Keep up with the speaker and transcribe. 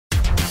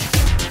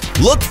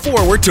Look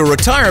forward to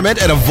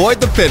retirement and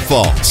avoid the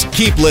pitfalls.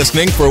 Keep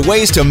listening for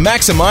ways to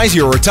maximize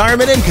your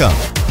retirement income.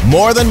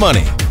 More Than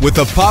Money with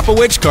the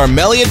Popowich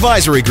Carmeli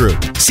Advisory Group,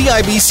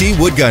 CIBC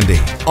Wood Gundy,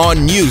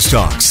 on News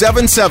Talk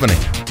 770.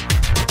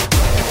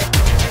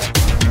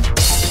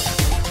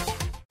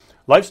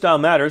 Lifestyle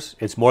matters.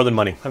 It's more than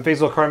money. I'm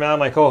Faisal Carmel,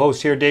 my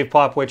co-host here, Dave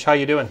Popowich. How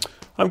you doing?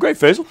 I'm great,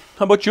 Faisal.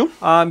 How about you?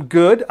 I'm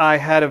good. I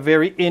had a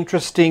very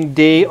interesting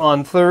day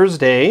on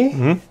Thursday.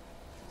 I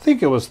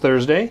think it was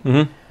Thursday.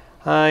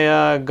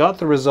 I got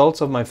the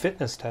results of my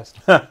fitness test.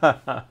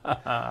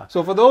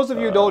 So for those of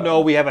you who don't know,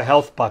 we have a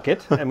health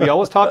bucket, and we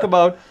always talk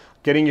about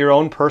getting your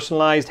own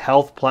personalized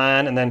health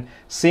plan and then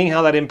seeing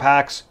how that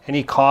impacts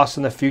any costs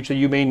in the future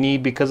you may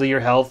need because of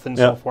your health and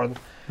so forth.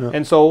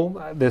 And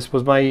so this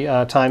was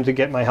my time to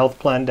get my health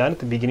plan done at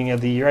the beginning of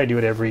the year. I do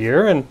it every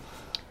year, and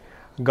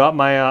got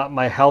my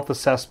my health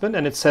assessment,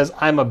 and it says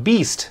I'm a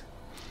beast.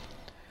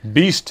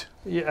 Beast.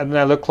 Yeah, and then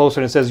I look closer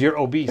and it says you're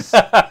obese.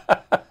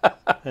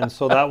 And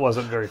so that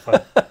wasn't very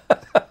fun.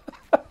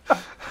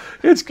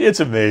 It's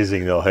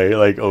amazing though, hey,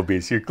 like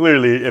obese. You're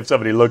clearly, if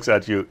somebody looks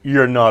at you,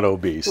 you're not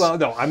obese. Well,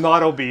 no, I'm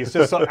not obese.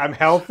 Just I'm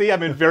healthy.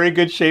 I'm in very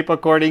good shape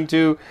according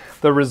to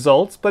the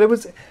results. But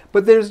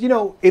there's,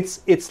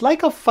 it's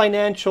like a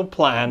financial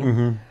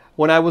plan.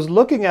 When I was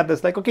looking at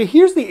this, like, okay,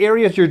 here's the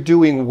areas you're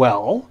doing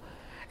well,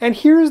 and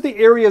here's the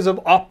areas of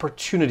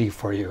opportunity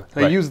for you.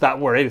 I use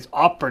that word. It's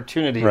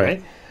opportunity,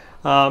 right?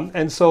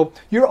 And so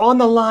you're on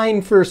the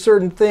line for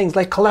certain things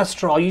like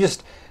cholesterol. You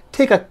just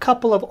take a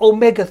couple of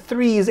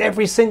omega-3s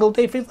every single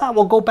day. If that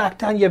will go back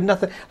down, you have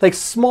nothing. Like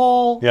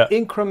small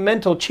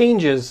incremental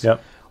changes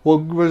will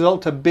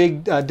result to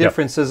big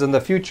differences in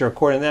the future,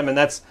 according to them. And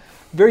that's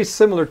very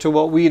similar to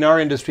what we in our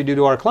industry do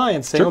to our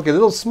clients, saying, okay,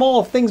 little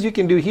small things you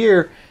can do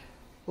here,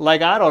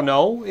 like, I don't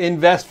know,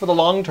 invest for the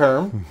long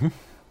term,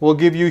 will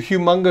give you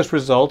humongous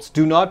results.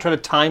 Do not try to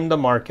time the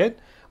market.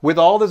 With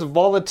all this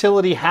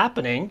volatility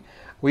happening,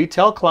 we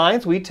tell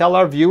clients, we tell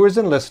our viewers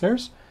and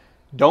listeners,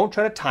 don't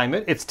try to time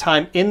it. It's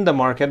time in the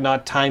market,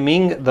 not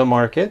timing the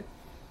market.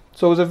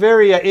 So it was a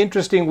very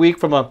interesting week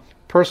from a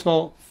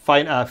personal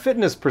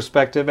fitness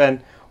perspective.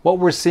 And what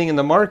we're seeing in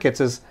the markets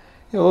is,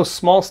 those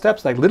small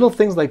steps, like little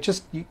things, like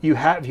just you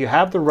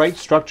have the right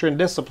structure and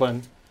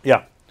discipline.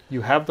 Yeah.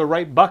 You have the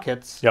right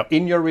buckets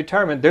in your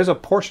retirement. There's a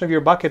portion of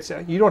your buckets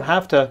you don't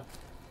have to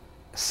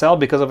sell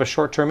because of a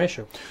short-term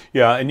issue.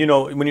 Yeah, and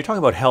when you talk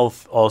about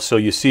health, also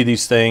you see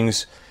these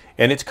things.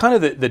 And it's kind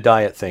of the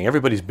diet thing.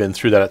 Everybody's been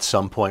through that at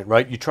some point,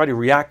 right? You try to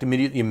react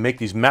immediately and make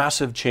these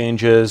massive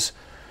changes.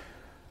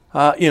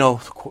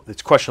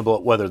 It's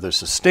questionable whether they're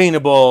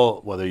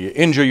sustainable, whether you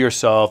injure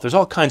yourself. There's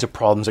all kinds of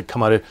problems that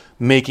come out of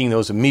making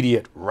those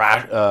immediate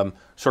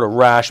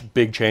rash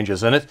big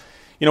changes. And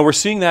we're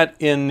seeing that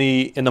in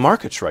the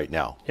markets right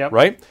now,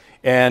 right?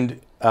 And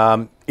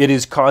it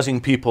is causing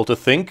people to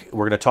think.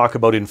 We're going to talk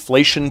about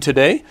inflation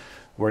today.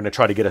 We're going to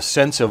try to get a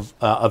sense of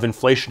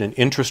inflation and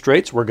interest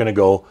rates. We're going to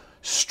go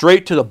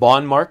straight to the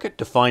bond market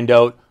to find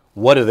out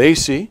what do they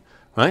see,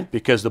 right?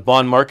 Because the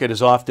bond market is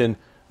often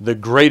the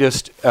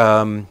greatest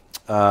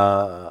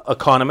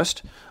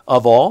economist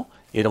of all.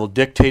 It'll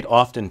dictate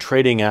often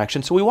trading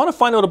action. So we want to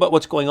find out about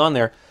what's going on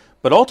there.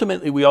 But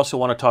ultimately, we also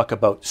want to talk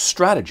about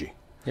strategy,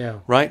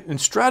 right?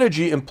 And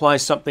strategy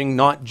implies something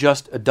not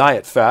just a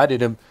diet fad.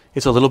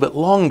 It's a little bit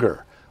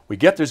longer. We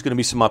get there's going to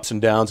be some ups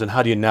and downs, and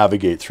how do you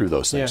navigate through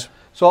those things?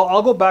 So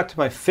I'll go back to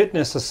my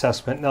fitness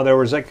assessment. Now, there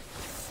was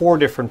 4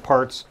 different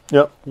parts.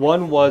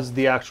 One was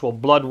the actual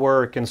blood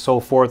work and so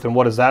forth, and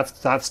what does that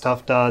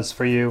stuff does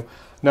for you.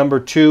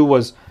 Number 2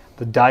 was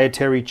the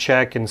dietary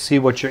check and see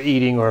what you're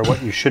eating or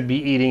what you should be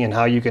eating and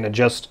how you can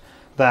adjust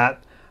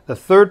that. The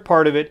third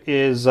part of it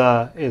is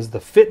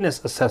the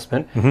fitness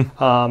assessment.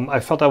 I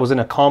felt I was in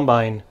a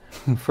combine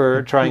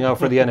for trying out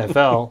for the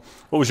NFL.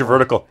 What was your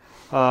vertical?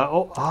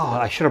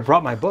 I should have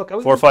brought my book.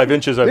 4 or 5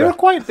 inches. They were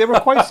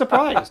quite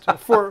surprised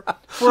for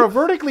a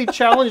vertically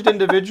challenged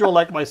individual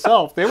like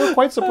myself. They were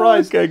quite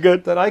surprised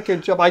that I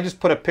could jump. I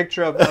just put a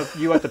picture of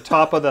you at the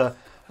top of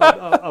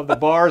the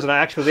bars, and I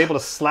actually was able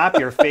to slap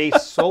your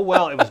face so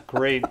well. It was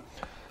great.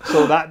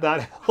 So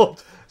that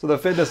helped. So the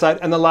fitness side,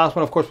 and the last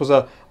one, of course,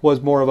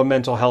 was more of a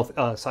mental health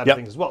side of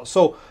things as well.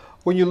 So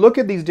when you look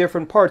at these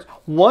different parts,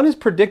 one is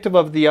predictive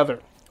of the other.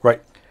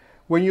 Right.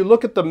 When you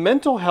look at the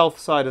mental health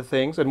side of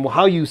things and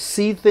how you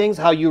see things,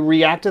 how you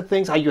react to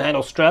things, how you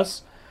handle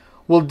stress,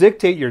 will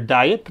dictate your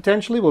diet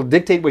potentially, will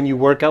dictate when you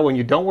work out, when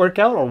you don't work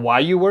out, or why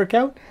you work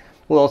out,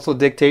 will also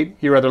dictate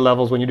your other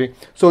levels when you're doing.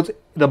 So it's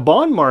the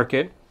bond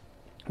market,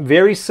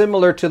 very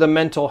similar to the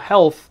mental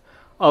health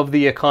of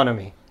the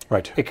economy.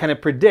 Right. It kind of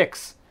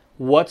predicts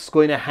what's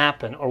going to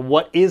happen or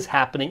what is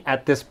happening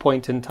at this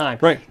point in time.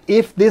 Right.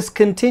 If this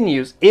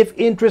continues, if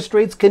interest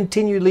rates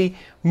continually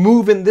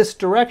move in this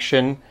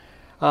direction,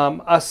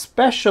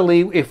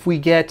 especially if we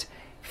get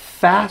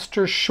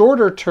faster,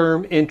 shorter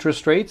term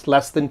interest rates,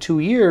 less than 2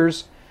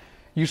 years,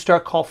 you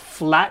start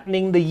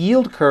flattening the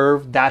yield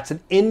curve. That's an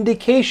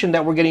indication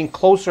that we're getting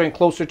closer and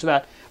closer to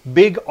that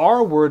big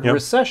R word,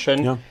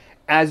 recession.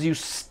 as you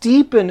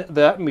steepen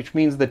that, which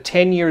means the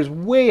 10-year is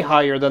way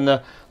higher than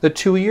the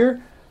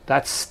 2-year,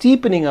 that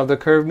steepening of the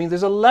curve means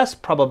there's a less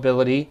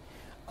probability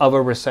of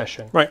a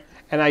recession. Right.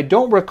 And I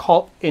don't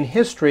recall in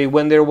history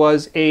when there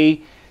was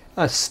a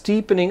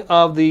steepening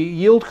of the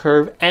yield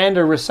curve and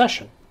a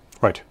recession.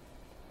 Right.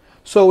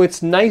 So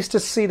it's nice to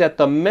see that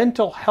the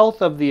mental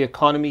health of the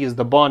economy is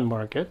the bond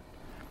market,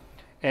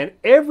 and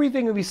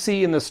everything we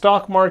see in the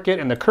stock market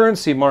and the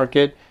currency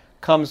market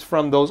comes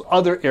from those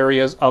other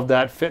areas of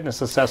that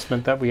fitness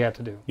assessment that we had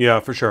to do. Yeah,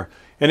 for sure.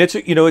 And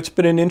it's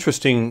been an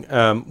interesting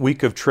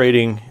week of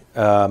trading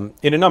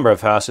in a number of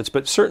facets,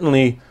 but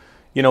certainly,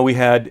 we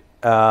had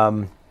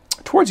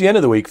towards the end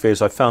of the week,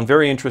 Faisal, I found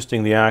very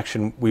interesting the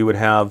action we would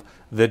have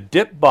the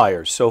dip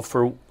buyers. So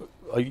for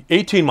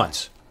 18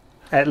 months.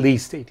 At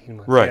least 18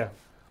 months. Right. Yeah.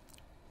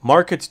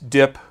 Markets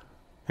dip,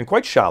 and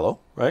quite shallow,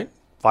 right?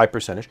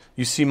 5%.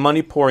 You see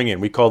money pouring in.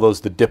 We call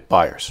those the dip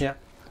buyers. Yeah.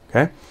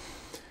 Okay.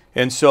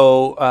 And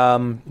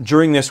so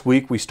during this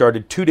week, we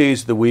started 2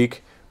 days of the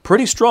week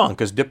pretty strong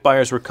because dip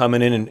buyers were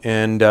coming in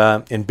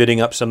and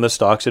bidding up some of the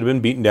stocks that have been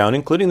beaten down,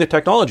 including the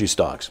technology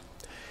stocks.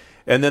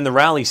 And then the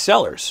rally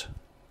sellers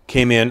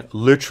came in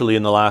literally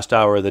in the last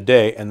hour of the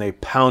day, and they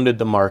pounded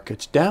the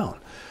markets down.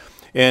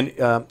 And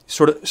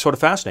sort of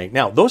fascinating.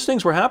 Now, those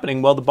things were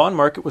happening while the bond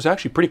market was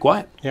actually pretty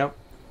quiet. Yep.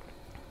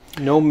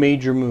 No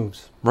major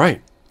moves.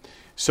 Right.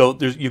 So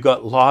you've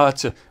got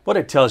lots of, what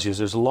it tells you is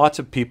there's lots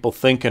of people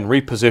thinking,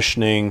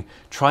 repositioning,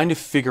 trying to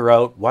figure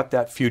out what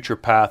that future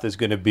path is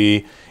going to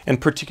be,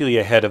 and particularly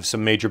ahead of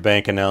some major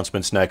bank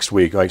announcements next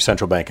week, like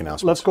central bank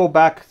announcements. Let's go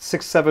back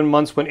 6-7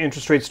 months when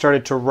interest rates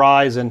started to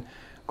rise and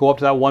go up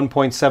to that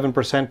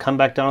 1.7%, come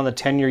back down on the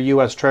 10-year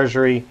U.S.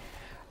 Treasury.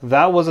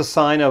 That was a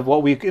sign of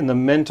what we in the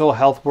mental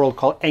health world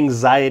call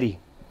anxiety.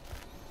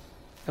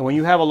 And when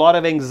you have a lot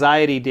of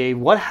anxiety, Dave,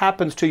 what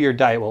happens to your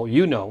diet? Well,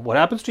 what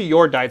happens to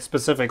your diet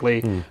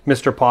specifically,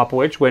 Mr.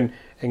 Popowich, when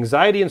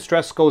anxiety and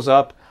stress goes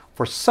up,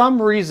 for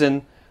some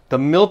reason, the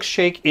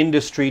milkshake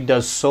industry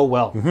does so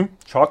well. Mm-hmm.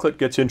 Chocolate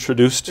gets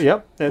introduced.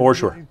 Yep. For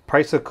sure.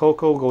 Price of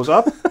cocoa goes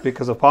up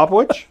because of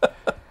Popowich.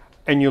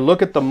 And you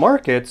look at the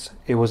markets,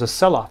 it was a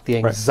sell-off. The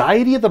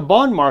anxiety of the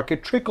bond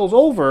market trickles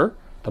over,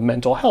 the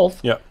mental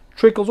health,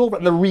 trickles over,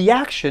 and the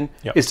reaction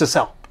is to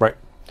sell. Right.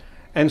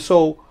 And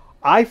so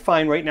I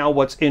find right now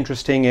what's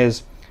interesting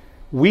is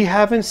we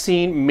haven't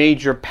seen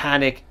major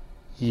panic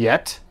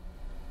yet.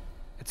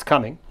 It's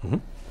coming. Mm-hmm.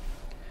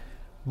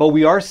 But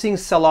we are seeing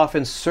sell-off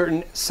in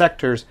certain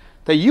sectors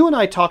that you and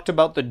I talked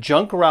about the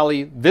junk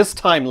rally this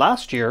time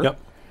last year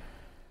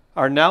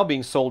are now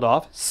being sold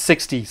off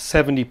 60,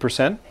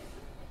 70%.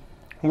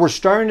 We're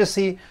starting to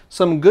see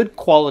some good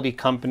quality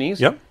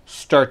companies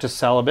start to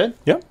sell a bit.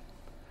 Yep.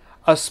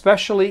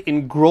 Especially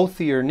in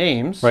growthier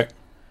names. Right.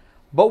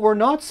 But we're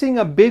not seeing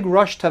a big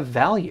rush to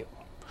value.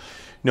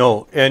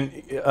 No,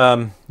 and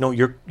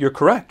you're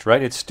correct,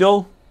 right? It's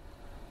still,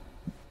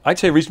 I'd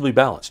say, reasonably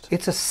balanced.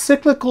 It's a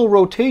cyclical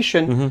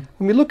rotation. Mm-hmm.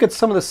 When we look at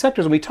some of the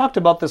sectors, and we talked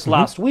about this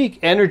last week,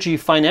 energy,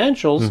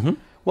 financials.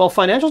 Well,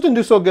 financials didn't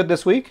do so good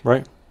this week.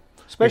 Right.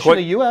 Especially in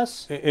the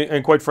U.S.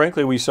 And quite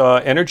frankly, we saw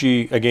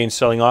energy again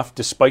selling off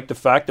despite the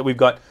fact that we've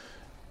got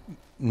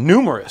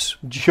numerous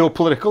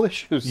geopolitical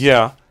issues.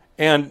 Yeah.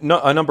 And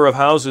a number of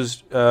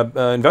houses,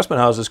 investment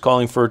houses,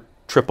 calling for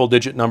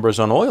triple-digit numbers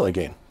on oil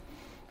again,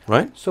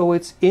 right? So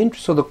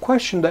so the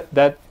question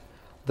that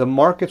the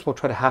markets will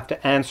try to have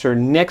to answer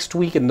next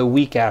week and the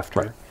week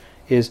after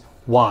is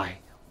why?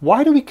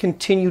 Why do we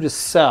continue to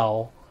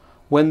sell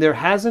when there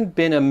hasn't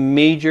been a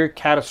major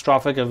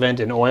catastrophic event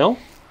in oil?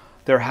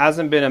 There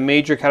hasn't been a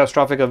major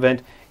catastrophic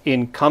event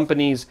in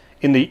companies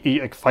in the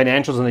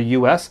financials in the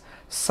U.S.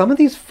 Some of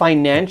these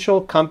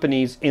financial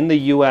companies in the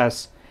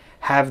U.S.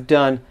 have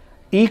done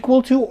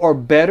equal to or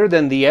better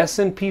than the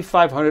S&P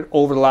 500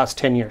 over the last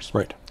 10 years.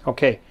 Right.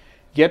 Okay.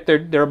 Yet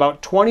they're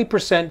about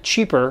 20%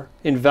 cheaper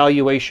in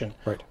valuation.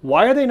 Right.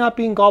 Why are they not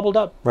being gobbled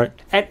up? Right.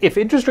 And if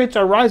interest rates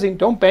are rising,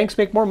 don't banks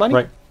make more money?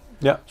 Right.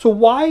 Yeah. So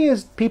why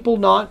is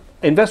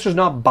investors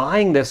not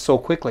buying this so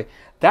quickly?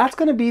 That's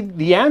going to be,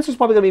 the answer is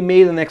probably going to be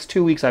made in the next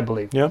 2 weeks, I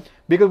believe. Yeah.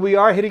 Because we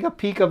are hitting a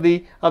peak of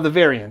the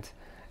variant.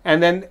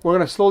 And then we're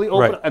going to slowly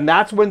open, and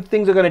that's when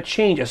things are going to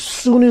change. As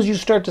soon as you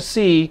start to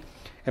see,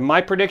 and my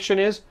prediction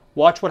is,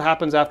 watch what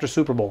happens after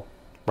Super Bowl.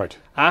 Right.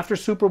 After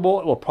Super Bowl,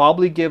 it will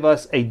probably give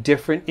us a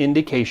different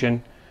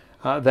indication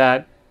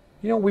that,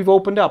 we've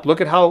opened up.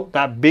 Look at how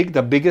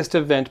the biggest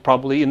event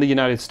probably in the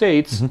United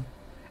States,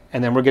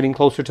 and then we're getting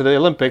closer to the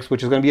Olympics,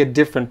 which is going to be a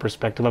different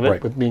perspective of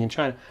it with being in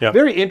China. Yeah.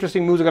 Very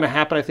interesting moves are going to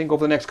happen, I think,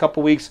 over the next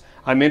couple of weeks.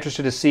 I'm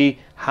interested to see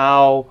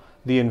how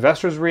the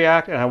investors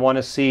react, and I want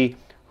to see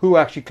who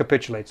actually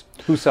capitulates,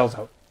 who sells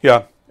out.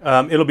 Yeah.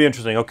 It'll be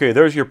interesting. Okay,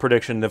 there's your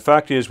prediction. The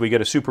fact is we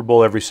get a Super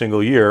Bowl every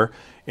single year,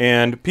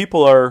 and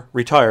people are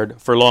retired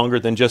for longer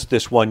than just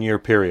this 1 year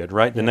period,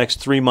 right? The next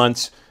 3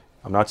 months,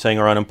 I'm not saying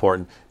are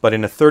unimportant, but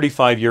in a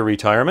 35-year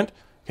retirement,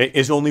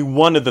 is only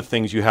one of the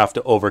things you have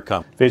to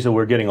overcome. Faisal,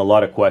 we're getting a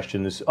lot of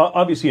questions.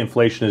 Obviously,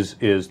 inflation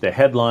is the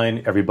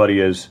headline. Everybody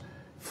is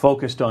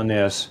focused on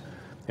this.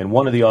 And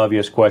one of the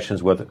obvious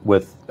questions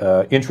with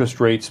interest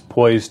rates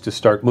poised to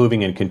start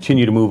moving and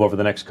continue to move over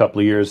the next couple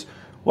of years,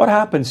 what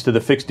happens to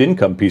the fixed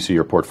income piece of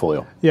your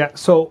portfolio? Yeah,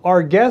 so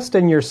our guest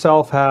and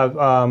yourself have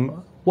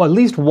at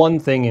least one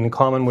thing in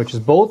common, which is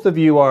both of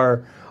you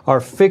are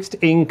fixed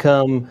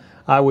income.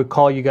 I would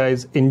call you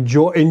guys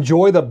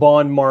enjoy the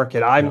bond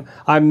market.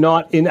 I'm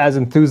not as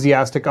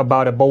enthusiastic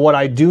about it, but what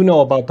I do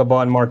know about the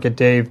bond market,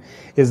 Dave,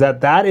 is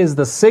that is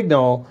the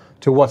signal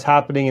to what's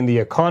happening in the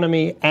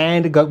economy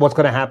and what's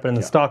going to happen in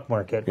the stock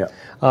market.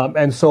 Yeah.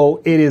 And so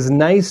it is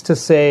nice to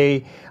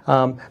say,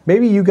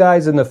 maybe you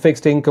guys in the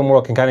fixed income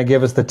world can kind of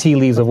give us the tea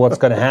leaves of what's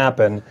going to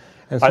happen.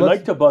 And so I'd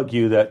like to bug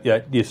you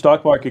that the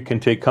stock market can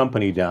take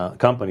companies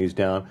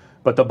down,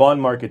 but the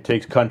bond market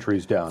takes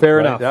countries down. Fair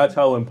enough. That's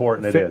how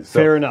important it is.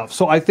 Fair enough.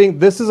 So I think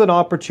this is an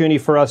opportunity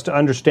for us to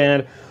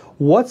understand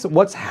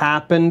what's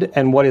happened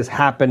and what is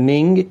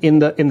happening in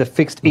the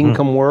fixed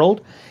income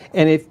world.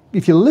 And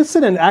if you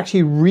listen and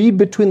actually read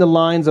between the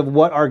lines of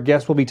what our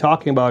guests will be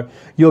talking about,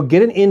 you'll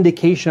get an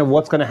indication of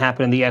what's going to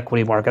happen in the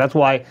equity market. That's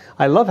why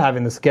I love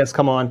having this guest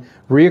come on,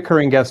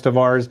 reoccurring guest of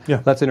ours.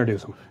 Yeah. Let's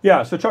introduce him.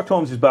 Yeah, so Chuck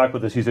Holmes is back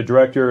with us. He's a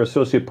director,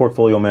 associate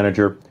portfolio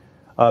manager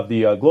of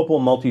the Global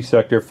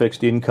Multi-Sector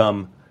Fixed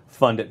Income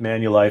Fund at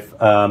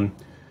Manulife.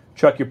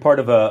 Chuck, you're part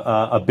of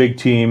a big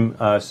team.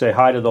 Say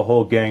hi to the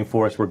whole gang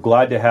for us. We're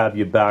glad to have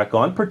you back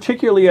on,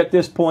 particularly at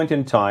this point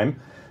in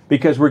time,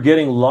 because we're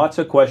getting lots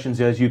of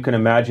questions, as you can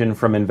imagine,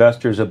 from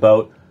investors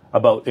about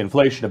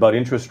inflation, about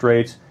interest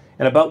rates,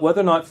 and about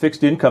whether or not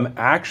fixed income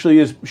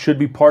actually should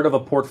be part of a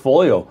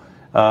portfolio,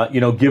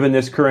 given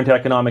this current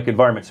economic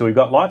environment. So we've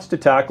got lots to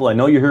tackle. I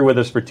know you're here with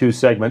us for 2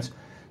 segments.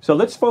 So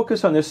let's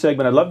focus on this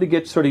segment. I'd love to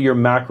get sort of your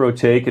macro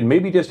take and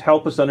maybe just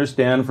help us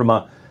understand from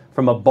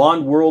a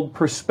bond world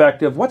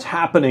perspective, what's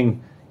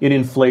happening in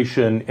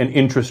inflation and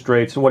interest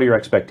rates, and what are your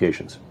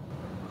expectations?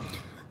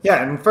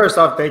 Yeah, and first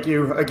off, thank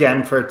you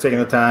again for taking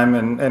the time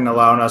and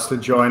allowing us to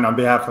join on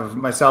behalf of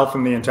myself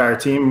and the entire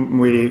team.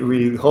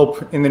 We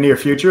hope in the near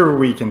future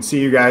we can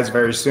see you guys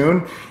very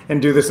soon and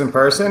do this in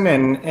person.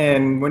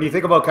 And when you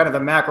think about kind of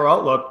the macro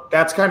outlook,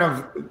 that's kind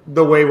of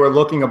the way we're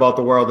looking about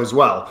the world as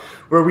well,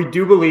 where we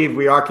do believe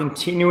we are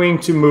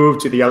continuing to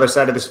move to the other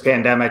side of this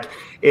pandemic.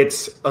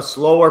 It's a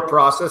slower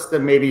process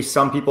than maybe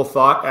some people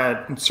thought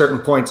at certain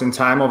points in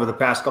time over the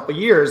past couple of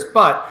years,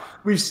 but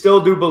we still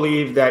do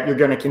believe that you're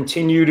going to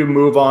continue to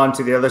move on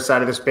to the other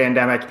side of this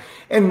pandemic,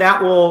 and that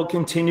will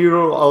continue to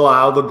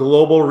allow the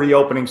global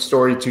reopening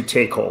story to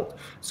take hold.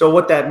 So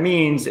what that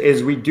means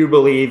is we do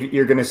believe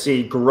you're going to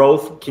see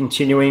growth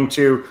continuing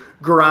to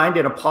grind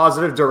in a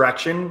positive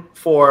direction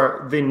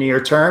for the near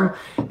term,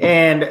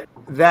 and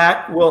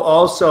that will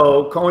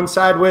also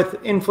coincide with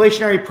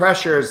inflationary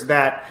pressures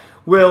that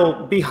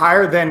will be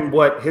higher than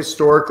what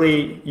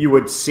historically you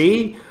would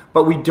see,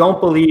 but we don't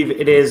believe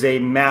it is a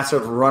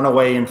massive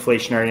runaway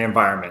inflationary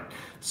environment.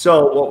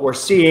 So what we're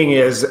seeing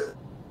is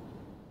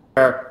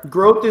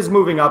growth is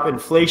moving up.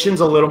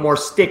 Inflation's a little more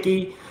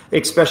sticky,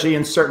 especially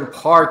in certain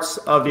parts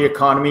of the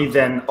economy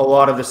than a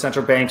lot of the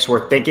central banks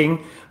were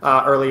thinking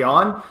early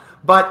on.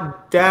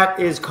 But that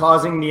is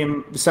causing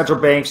the central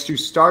banks to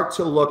start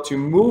to look to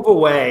move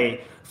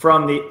away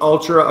from the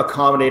ultra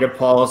accommodative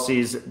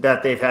policies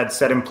that they've had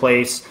set in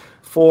place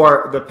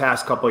for the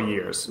past couple of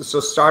years.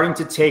 So starting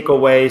to take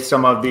away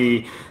some of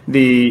the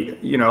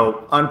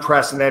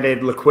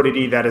unprecedented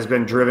liquidity that has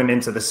been driven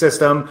into the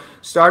system,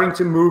 starting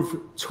to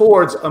move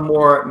towards a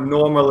more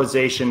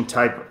normalization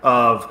type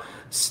of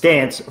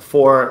stance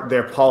for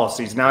their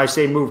policies. Now I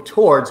say move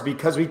towards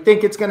because we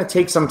think it's going to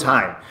take some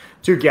time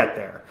to get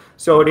there.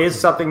 So it is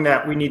something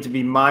that we need to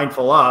be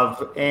mindful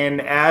of.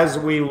 And as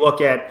we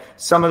look at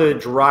some of the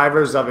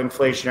drivers of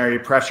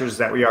inflationary pressures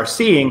that we are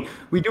seeing,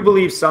 we do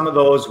believe some of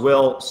those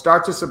will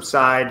start to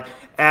subside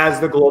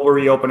as the global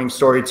reopening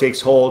story takes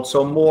hold.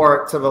 So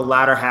more to the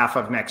latter half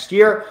of next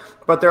year.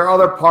 But there are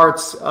other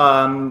parts,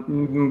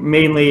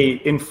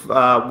 mainly in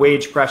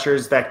wage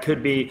pressures, that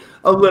could be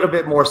a little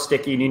bit more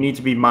sticky, and you need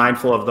to be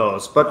mindful of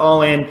those. But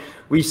all in,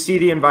 we see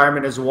the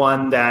environment as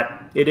one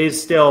that it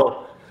is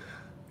still,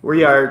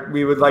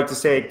 we would like to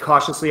say,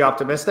 cautiously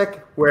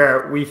optimistic,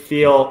 where we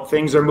feel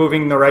things are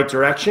moving in the right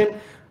direction,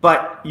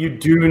 but you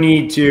do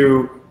need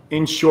to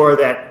ensure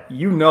that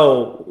you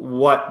know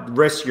what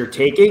risks you're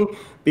taking,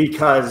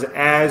 because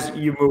as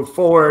you move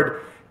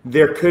forward,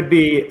 there could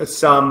be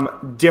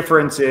some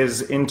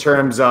differences in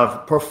terms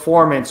of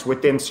performance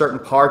within certain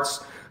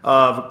parts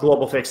of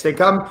global fixed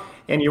income.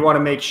 And you want to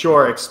make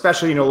sure,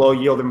 especially in a low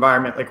yield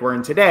environment like we're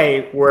in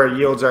today, where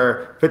yields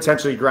are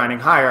potentially grinding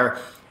higher,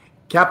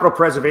 capital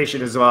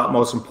preservation is of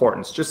utmost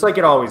importance, just like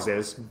it always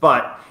is.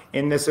 But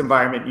in this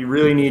environment, you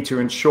really need to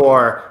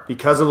ensure,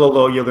 because of the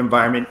low yield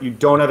environment, you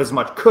don't have as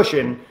much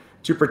cushion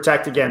to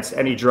protect against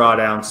any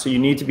drawdowns. So you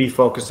need to be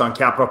focused on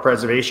capital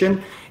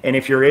preservation. And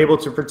if you're able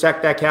to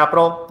protect that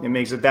capital, it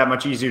makes it that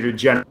much easier to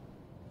generate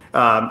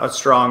a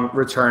strong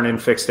return in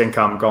fixed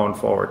income going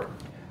forward.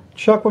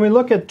 Chuck, when we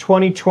look at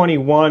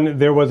 2021,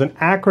 there was an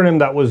acronym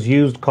that was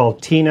used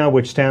called TINA,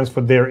 which stands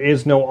for There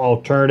Is No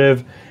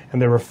Alternative.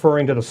 and they're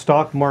referring to the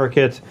stock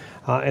market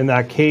in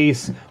that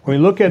case. When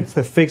we look at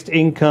the fixed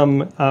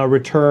income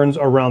returns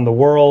around the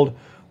world,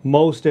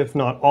 most, if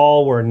not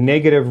all, were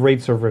negative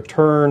rates of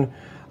return.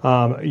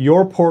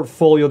 Your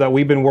portfolio that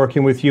we've been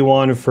working with you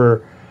on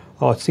for,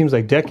 it seems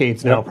like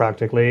decades now,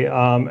 practically,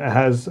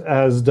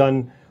 has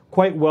done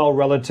quite well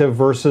relative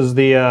versus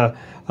the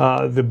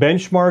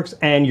benchmarks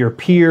and your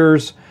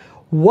peers.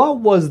 What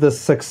was the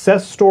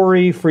success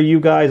story for you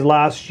guys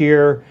last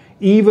year,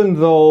 even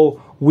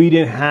though we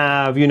didn't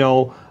have,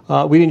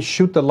 we didn't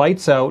shoot the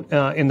lights out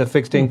in the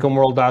fixed income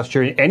world last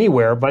year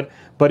anywhere, but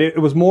it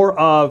was more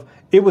of,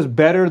 it was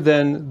better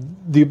than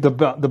the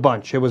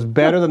bunch. It was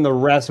better than the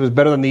rest. It was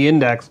better than the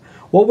index.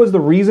 What was the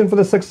reason for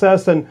the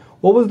success, and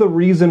what was the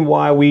reason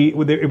why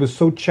it was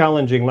so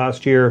challenging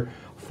last year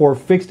for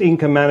fixed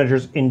income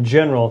managers in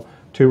general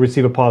to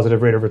receive a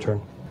positive rate of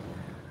return?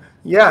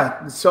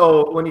 Yeah.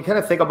 So when you kind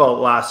of think about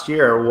last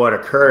year, what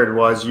occurred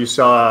was you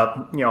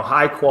saw,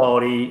 high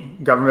quality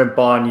government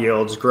bond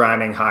yields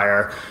grinding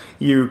higher.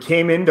 You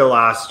came into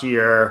last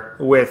year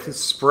with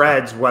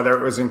spreads, whether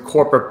it was in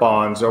corporate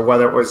bonds or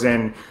whether it was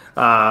in,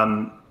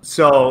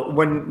 so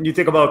when you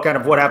think about kind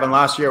of what happened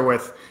last year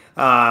with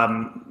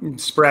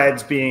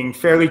spreads being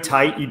fairly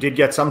tight, you did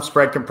get some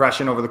spread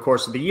compression over the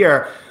course of the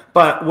year.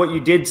 But what you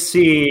did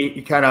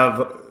see kind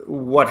of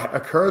what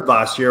occurred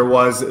last year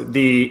was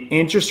the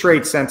interest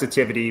rate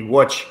sensitivity,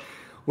 which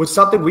was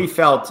something we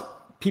felt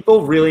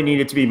people really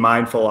needed to be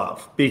mindful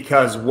of,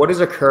 because what has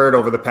occurred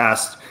over the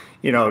past,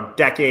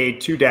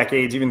 decade, 2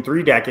 decades, even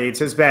 3 decades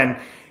has been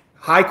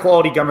high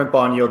quality government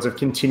bond yields have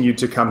continued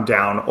to come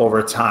down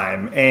over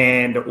time.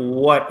 And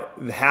what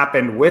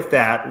happened with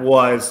that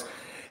was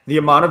the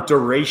amount of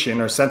duration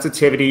or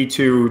sensitivity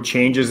to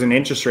changes in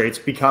interest rates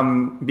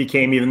became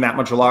even that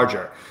much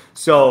larger.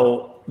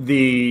 So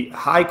the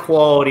high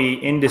quality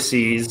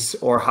indices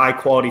or high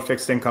quality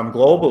fixed income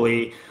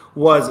globally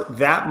was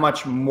that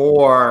much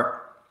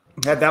more,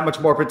 had that much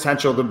more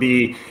potential to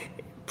be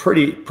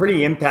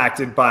pretty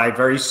impacted by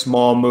very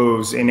small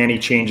moves in any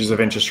changes of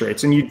interest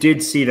rates. And you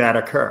did see that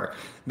occur.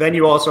 Then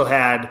you also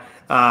had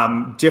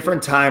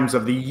different times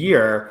of the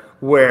year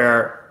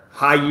where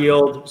high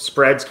yield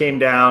spreads came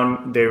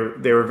down. They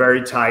were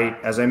very tight.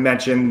 As I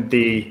mentioned,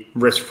 the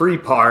risk-free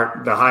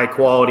part, the high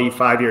quality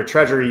 5-year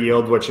treasury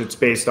yield, which it's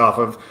based off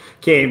of,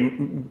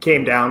 came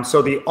down.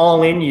 So the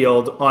all-in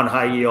yield on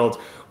high yield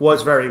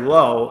was very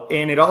low.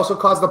 And it also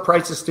caused the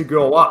prices to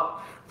go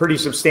up pretty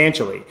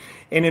substantially.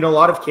 And in a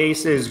lot of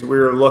cases, we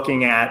were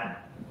looking at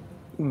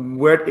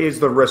what is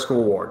the risk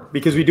reward?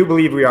 Because we do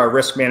believe we are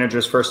risk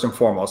managers first and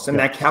foremost. And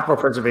that capital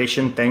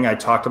preservation thing I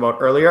talked about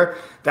earlier,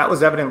 that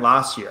was evident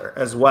last year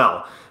as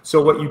well.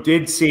 So what you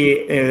did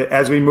see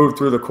as we moved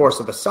through the course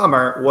of the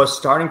summer was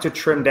starting to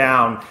trim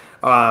down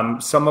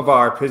some of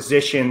our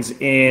positions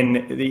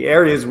in the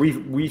areas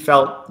we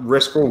felt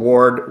risk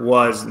reward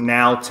was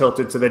now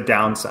tilted to the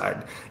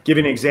downside. Give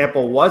an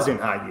example was in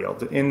high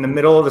yield. In the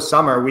middle of the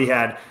summer, we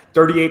had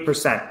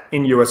 38%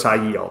 in US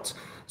high yields.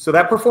 So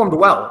that performed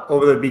well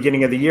over the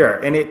beginning of the year.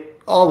 And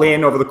it all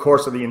in over the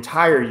course of the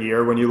entire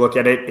year, when you look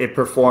at it, it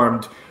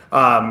performed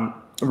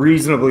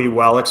reasonably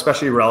well,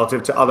 especially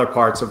relative to other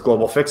parts of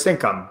global fixed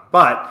income.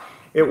 But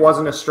it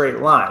wasn't a straight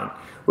line.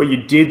 What you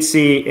did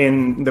see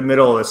in the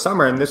middle of the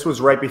summer, and this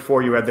was right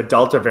before you had the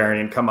Delta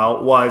variant come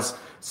out, was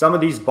some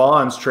of these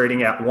bonds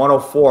trading at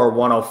 104,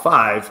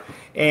 105,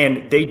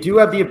 and they do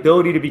have the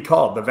ability to be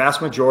called. The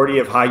vast majority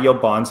of high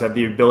yield bonds have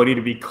the ability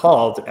to be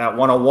called at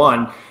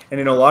 101. And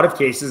in a lot of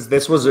cases,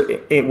 this was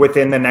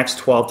within the next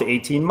 12 to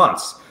 18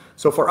 months.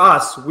 So for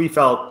us, we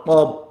felt,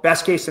 well,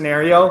 best case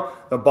scenario,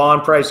 the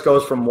bond price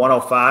goes from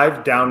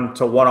 105 down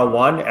to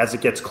 101 as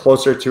it gets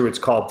closer to its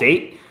call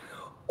date,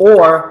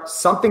 or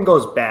something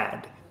goes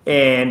bad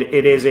and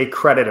it is a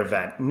credit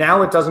event.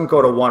 Now it doesn't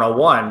go to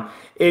 101,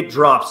 it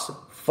drops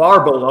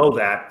far below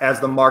that as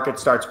the market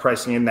starts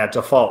pricing in that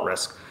default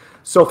risk.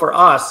 So for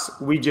us,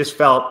 we just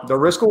felt the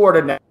risk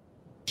rewarded,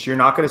 you're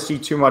not going to see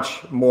too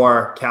much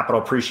more capital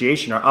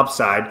appreciation or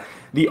upside.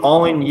 The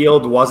all-in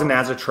yield wasn't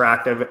as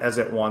attractive as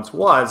it once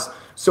was.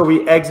 So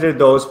we exited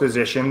those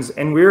positions,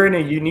 and we were in a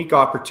unique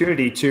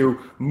opportunity to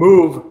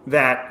move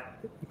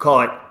that,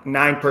 call it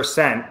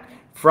 9%,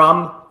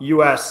 from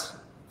US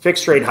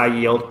fixed rate high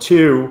yield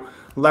to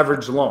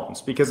leveraged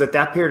loans. Because at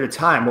that period of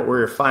time, what we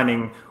were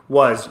finding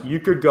was you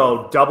could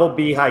go double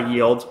B high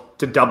yield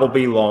to double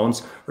B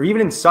loans, or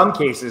even in some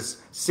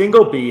cases,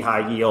 single B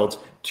high yield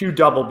to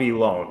double B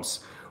loans,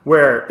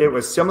 where it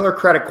was similar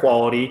credit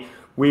quality.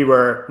 We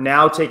were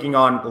now taking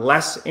on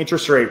less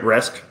interest rate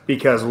risk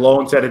because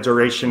loans had a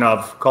duration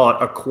of, call it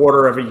a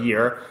quarter of a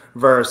year,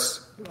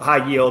 versus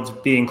high yields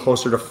being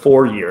closer to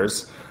 4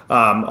 years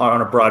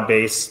on a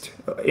broad-based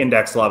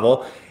index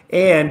level.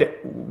 And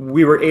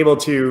we were able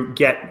to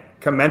get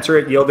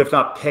commensurate yield, if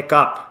not pick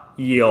up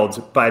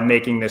yield, by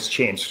making this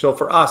change. So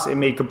for us, it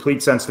made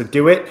complete sense to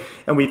do it.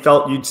 And we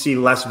felt you'd see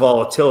less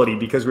volatility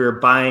because we were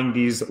buying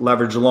these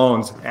leverage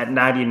loans at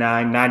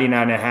 99,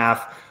 99 and a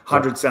half,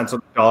 100 cents on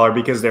the dollar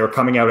because they were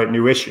coming out at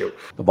new issue.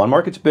 The bond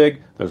market's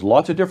big. There's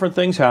lots of different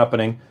things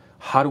happening.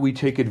 How do we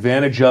take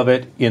advantage of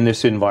it in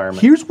this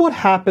environment? Here's what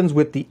happens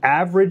with the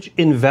average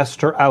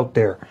investor out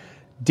there.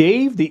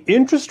 Dave, the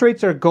interest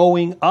rates are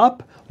going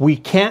up. We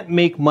can't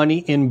make money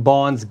in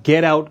bonds.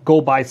 Get out,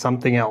 go buy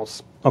something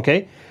else.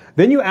 Okay?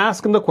 Then you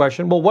ask them the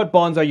question, well, what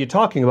bonds are you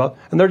talking about?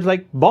 And they're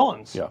like,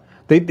 bonds. Yeah.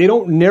 They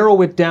don't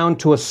narrow it down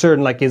to a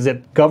certain, like, is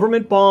it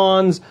government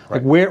bonds?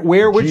 Right. Like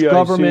which GICs,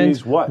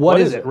 government?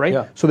 what is it, right?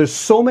 Yeah. So there's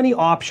so many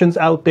options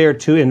out there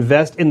to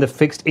invest in the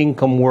fixed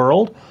income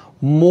world,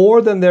 more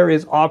than there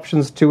is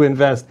options to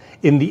invest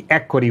in the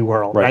equity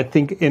world. Right. I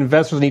think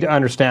investors need to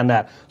understand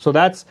that. So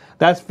that's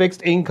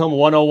fixed income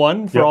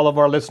 101 for all of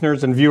our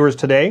listeners and viewers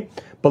today.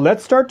 But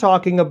let's start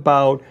talking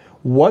about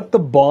what the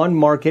bond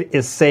market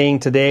is saying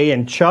today.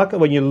 And Chuck,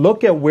 when you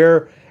look at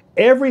where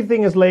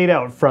everything is laid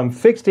out from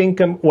fixed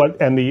income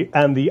and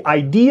the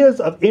ideas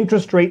of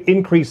interest rate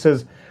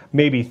increases,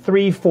 maybe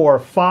 3, 4,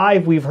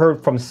 5. We've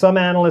heard from some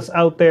analysts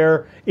out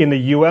there in the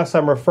U.S.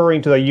 I'm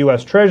referring to the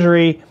U.S.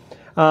 Treasury.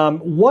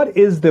 What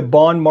is the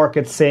bond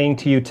market saying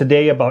to you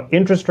today about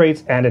interest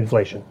rates and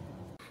inflation?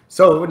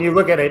 So when you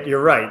look at it,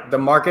 you're right. The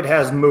market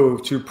has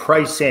moved to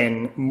price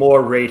in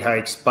more rate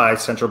hikes by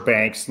central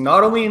banks,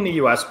 not only in the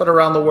US, but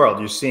around the world.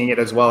 You're seeing it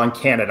as well in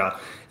Canada.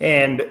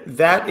 And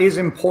that is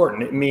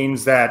important. It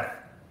means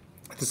that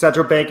the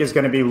central bank is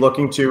going to be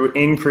looking to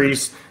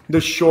increase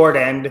the short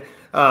end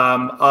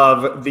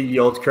of the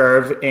yield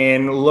curve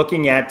and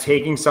looking at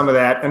taking some of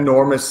that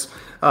enormous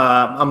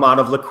amount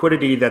of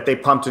liquidity that they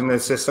pumped into the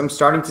system,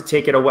 starting to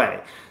take it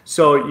away.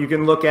 So you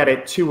can look at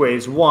it two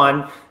ways.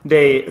 One,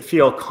 they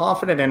feel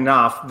confident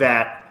enough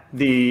that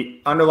the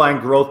underlying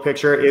growth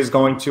picture is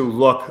going to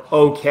look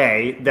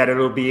okay, that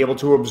it'll be able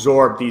to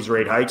absorb these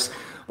rate hikes.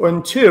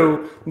 And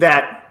two,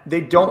 that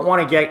they don't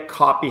want to get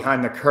caught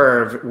behind the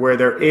curve where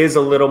there is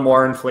a little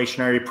more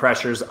inflationary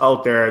pressures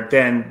out there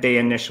than they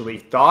initially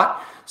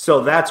thought.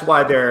 So that's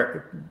why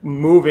they're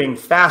moving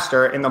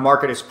faster, and the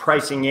market is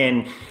pricing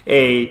in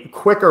a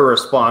quicker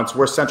response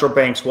where central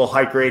banks will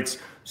hike rates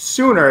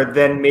sooner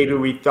than maybe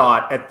we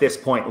thought at this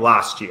point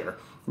last year,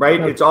 right?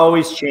 It's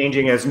always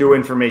changing as new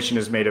information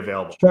is made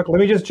available. Chuck, let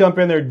me just jump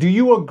in there. Do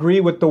you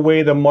agree with the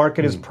way the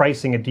market is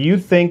pricing it? Do you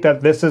think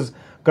that this is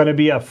going to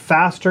be a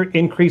faster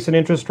increase in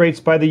interest rates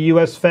by the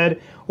U.S.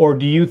 Fed, or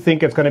do you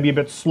think it's going to be a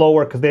bit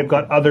slower because they've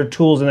got other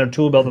tools in their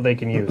tool belt that they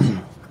can use?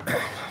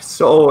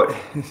 So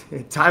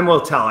time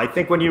will tell. I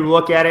think when you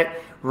look at it,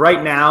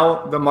 right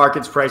now, the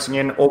market's pricing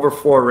in over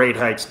 4 rate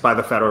hikes by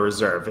the Federal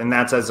Reserve, and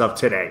that's as of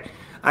today.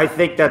 I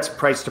think that's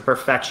priced to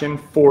perfection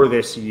for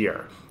this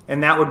year.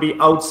 And that would be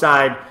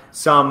outside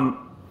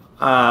some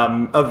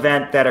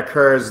event that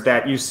occurs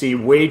that you see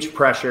wage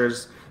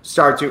pressures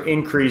start to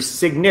increase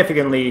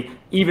significantly,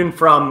 even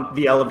from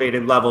the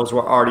elevated levels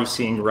we're already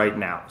seeing right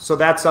now. So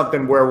that's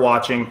something we're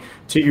watching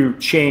to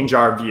change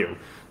our view.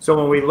 So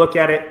when we look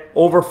at it,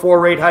 over 4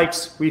 rate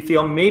hikes, we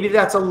feel maybe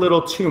that's a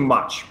little too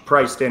much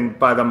priced in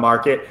by the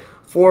market.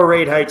 4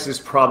 rate hikes is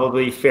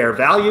probably fair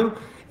value.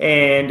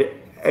 And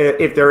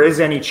if there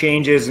is any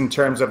changes in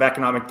terms of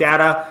economic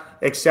data,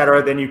 et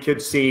cetera, then you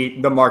could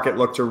see the market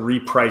look to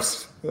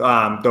reprice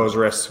those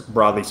risks,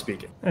 broadly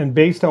speaking. And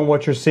based on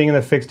what you're seeing in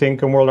the fixed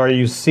income world, are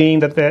you seeing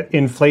that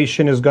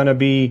inflation is going to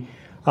be,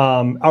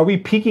 are we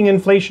peaking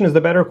inflation is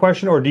the better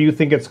question, or do you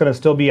think it's going to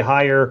still be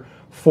higher,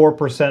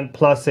 4%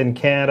 plus in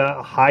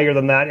Canada, higher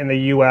than that in the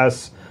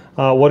U.S.?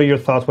 What are your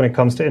thoughts when it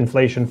comes to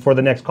inflation for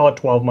the next, call it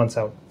 12 months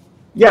out?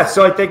 Yeah,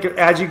 so I think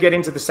as you get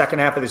into the second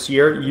half of this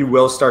year, you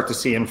will start to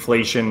see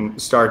inflation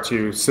start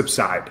to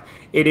subside.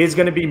 It is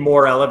going to be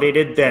more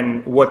elevated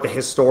than what the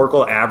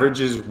historical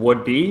averages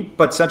would be,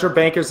 but central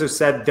bankers have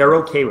said they're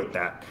okay with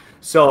that.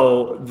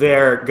 So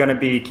they're going to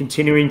be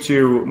continuing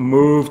to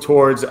move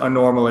towards a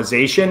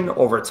normalization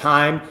over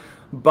time,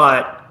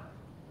 but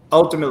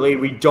ultimately,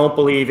 we don't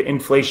believe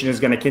inflation is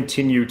going to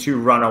continue to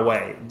run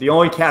away. The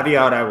only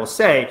caveat I will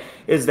say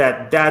is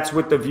that that's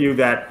with the view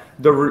that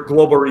the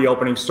global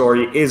reopening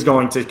story is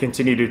going to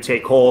continue to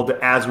take hold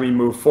as we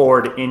move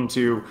forward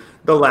into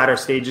the latter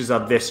stages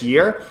of this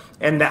year.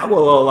 And that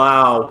will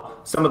allow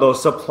some of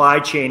those supply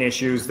chain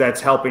issues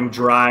that's helping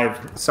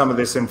drive some of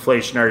this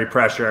inflationary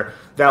pressure,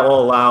 that will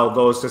allow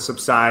those to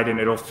subside, and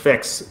it'll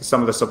fix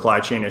some of the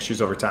supply chain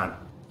issues over time.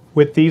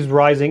 With these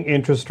rising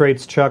interest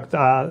rates, Chuck,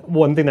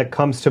 one thing that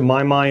comes to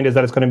my mind is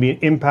that it's going to be an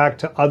impact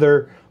to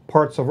other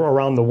parts of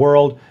around the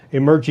world.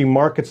 Emerging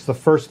markets, the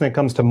first thing that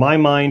comes to my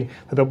mind,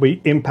 that they'll be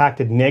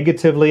impacted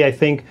negatively, I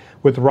think,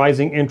 with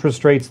rising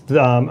interest rates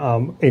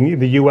in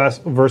the U.S.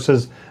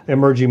 versus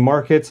emerging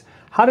markets.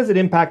 How does it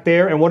impact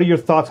there, and what are your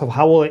thoughts of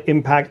how will it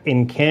impact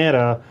in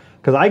Canada?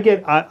 Because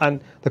I'm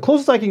the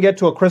closest I can get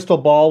to a crystal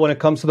ball when it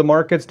comes to the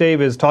markets,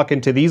 Dave, is talking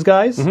to these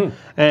guys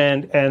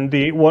and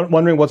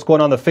wondering what's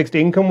going on in the fixed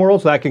income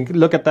world, so I can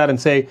look at that and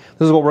say,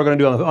 this is what we're going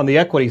to do on the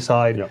equity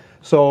side. Yeah.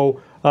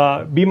 So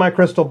be my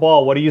crystal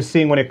ball. What are you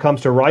seeing when it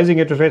comes to rising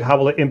interest rates? How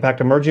will it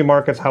impact emerging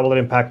markets? How will it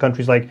impact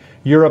countries like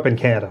Europe and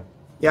Canada?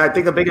 Yeah, I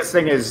think the biggest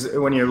thing is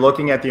when you're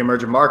looking at the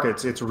emerging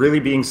markets, it's really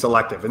being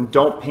selective, and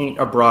don't paint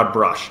a broad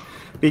brush.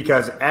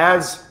 because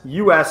as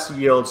US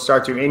yields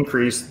start to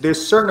increase,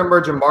 there's certain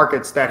emerging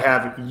markets that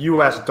have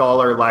US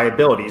dollar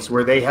liabilities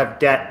where they have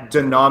debt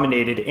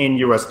denominated in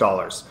US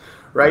dollars,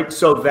 right?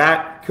 So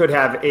that could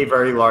have a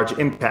very large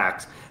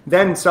impact.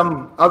 Then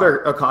some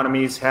other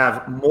economies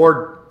have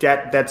more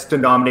debt that's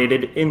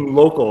denominated in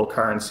local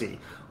currency.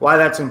 Why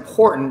that's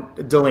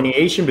important,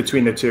 delineation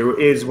between the two,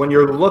 is when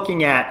you're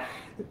looking at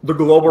the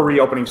global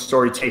reopening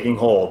story taking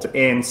hold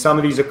and some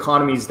of these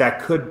economies that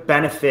could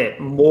benefit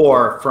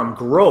more from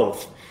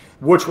growth,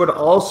 which would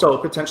also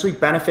potentially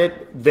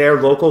benefit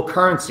their local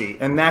currency.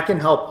 And that can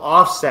help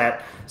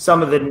offset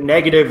some of the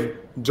negative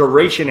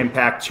duration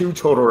impact to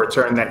total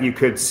return that you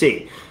could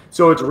see.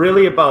 So it's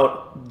really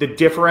about the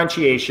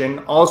differentiation,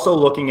 also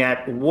looking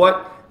at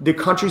what the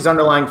country's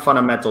underlying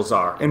fundamentals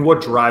are and what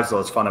drives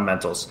those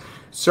fundamentals.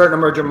 Certain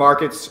emerging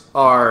markets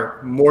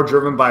are more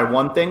driven by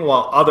one thing,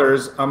 while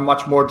others are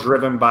much more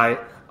driven by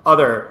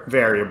other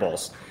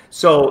variables.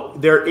 So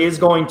there is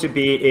going to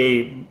be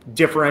a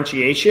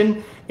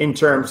differentiation in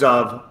terms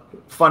of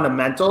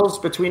fundamentals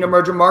between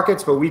emerging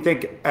markets, but we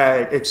think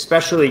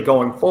especially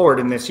going forward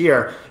in this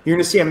year, you're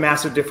going to see a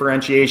massive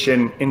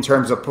differentiation in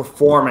terms of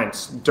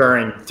performance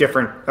during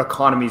different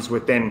economies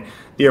within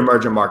the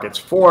emerging markets.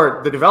 For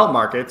the developed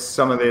markets,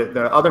 some of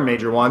the other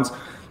major ones,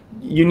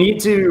 you need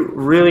to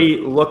really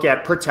look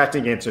at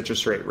protecting against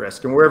interest rate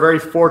risk. And we're very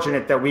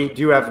fortunate that we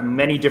do have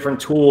many different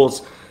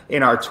tools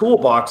in our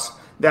toolbox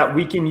that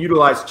we can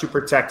utilize to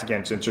protect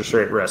against interest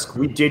rate risk.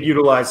 We did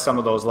utilize some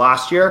of those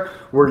last year.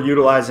 We're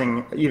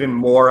utilizing even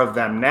more of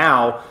them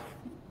now,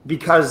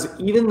 because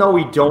even though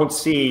we don't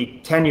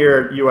see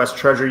 10-year US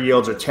Treasury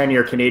yields or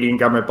 10-year Canadian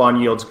government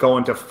bond yields go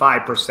into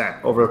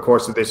 5% over the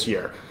course of this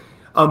year,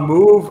 a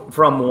move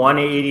from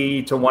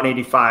 180 to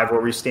 185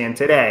 where we stand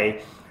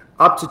today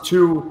up to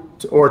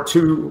 2 or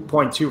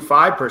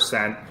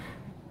 2.25%,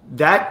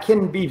 that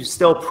can be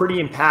still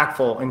pretty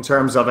impactful in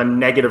terms of a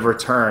negative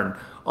return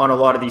on a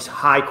lot of these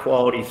high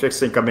quality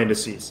fixed income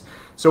indices.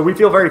 So we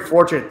feel very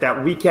fortunate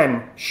that we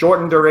can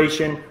shorten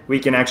duration. We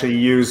can actually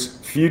use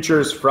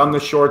futures from the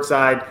short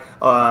side.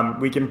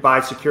 We can buy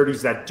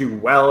securities that do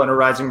well in a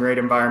rising rate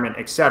environment,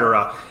 et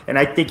cetera. And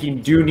I think you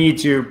do need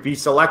to be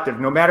selective,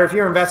 no matter if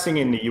you're investing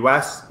in the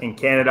US, in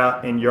Canada,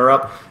 in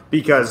Europe,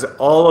 because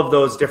all of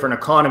those different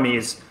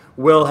economies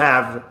will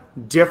have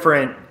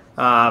different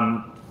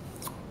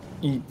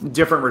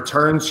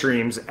return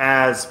streams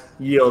as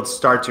yields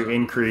start to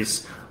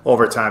increase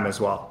over time as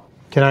well.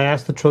 Can I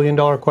ask the $1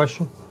 trillion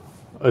question?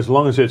 As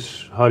long as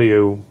it's, how do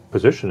you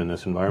position in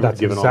this environment?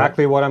 That's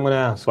exactly what I'm going to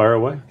ask. Fire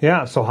away.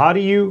 Yeah. So how do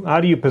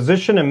you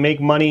position and make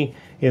money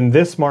in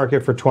this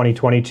market for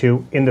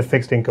 2022 in the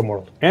fixed income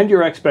world? And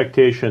your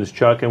expectations,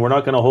 Chuck, and we're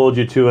not going to hold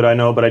you to it, I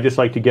know, but I just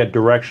like to get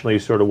directionally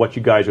sort of what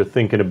you guys are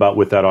thinking about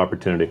with that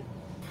opportunity.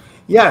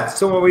 Yeah,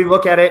 so when we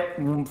look at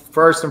it,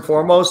 first and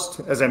foremost,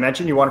 as I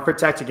mentioned, you want to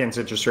protect against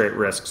interest rate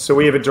risk. So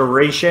we have a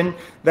duration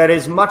that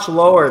is much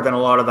lower than a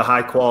lot of the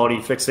high quality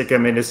fixed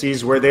income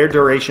indices, where their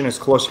duration is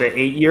closer to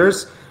 8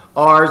 years.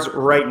 Ours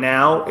right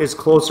now is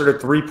closer to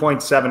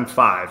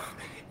 3.75.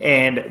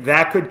 And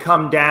that could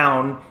come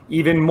down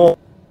even more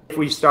if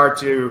we start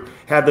to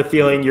have the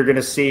feeling you're going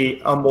to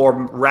see a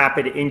more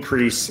rapid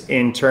increase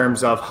in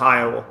terms of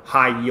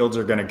high yields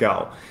are going to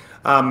go.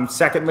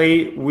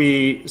 Secondly,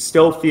 we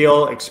still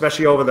feel,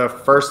 especially over the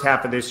first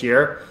half of this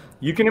year,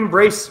 you can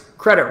embrace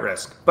credit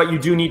risk, but you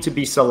do need to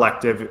be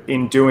selective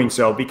in doing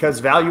so,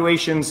 because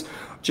valuations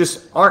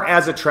just aren't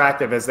as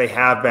attractive as they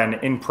have been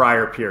in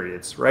prior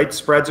periods, right?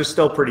 Spreads are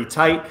still pretty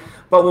tight,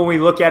 but when we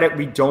look at it,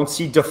 we don't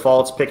see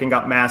defaults picking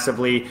up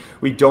massively.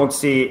 We don't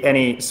see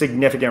any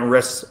significant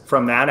risks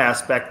from that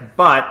aspect,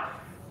 but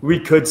we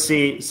could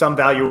see some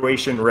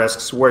valuation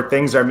risks where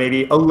things are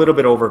maybe a little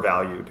bit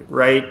overvalued,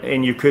 right?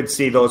 And you could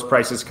see those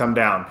prices come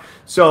down.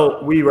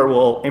 So we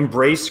will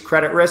embrace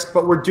credit risk,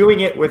 but we're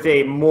doing it with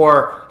a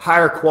more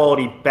higher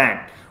quality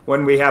bent.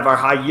 When we have our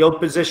high yield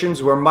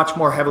positions, we're much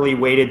more heavily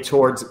weighted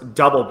towards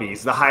double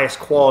Bs, the highest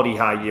quality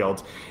high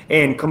yield,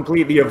 and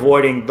completely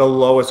avoiding the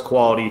lowest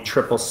quality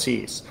triple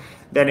Cs.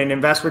 Then in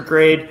investment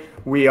grade,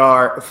 we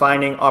are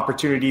finding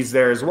opportunities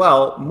there as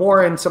well,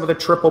 more in some of the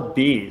triple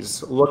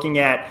Bs, looking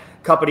at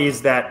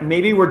companies that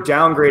maybe were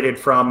downgraded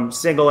from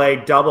single A,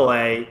 double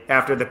A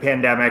after the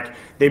pandemic.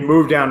 They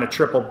moved down to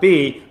triple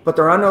B, but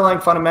their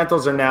underlying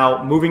fundamentals are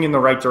now moving in the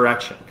right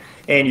direction.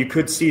 And you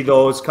could see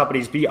those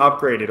companies be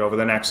upgraded over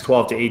the next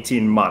 12 to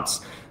 18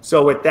 months.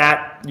 So with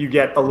that, you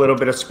get a little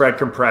bit of spread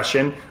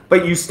compression,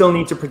 but you still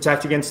need to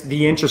protect against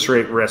the interest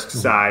rate risk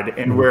side.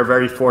 And we're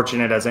very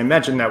fortunate, as I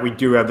mentioned, that we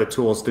do have the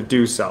tools to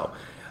do so.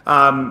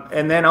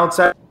 And then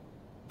outside,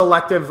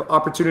 selective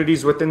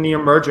opportunities within the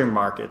emerging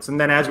markets. And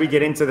then as we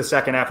get into the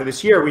second half of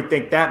this year, we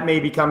think that may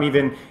become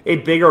even a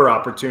bigger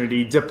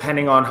opportunity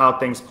depending on how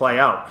things play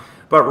out.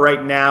 But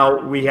right now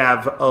we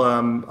have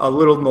a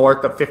little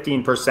north of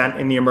 15%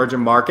 in the emerging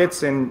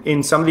markets. And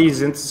in some of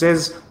these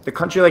instances, the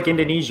country like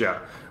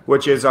Indonesia,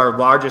 which is our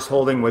largest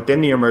holding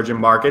within the emerging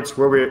markets,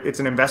 where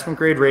it's an investment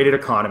grade rated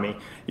economy.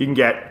 You can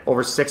get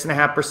over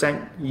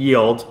 6.5%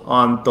 yield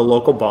on the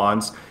local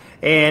bonds.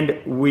 And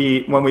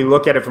when we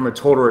look at it from a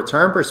total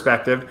return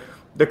perspective,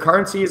 the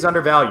currency is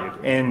undervalued.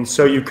 And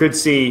so you could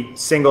see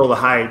single to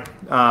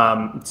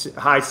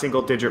high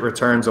single digit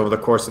returns over the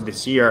course of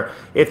this year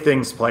if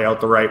things play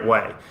out the right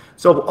way.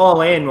 So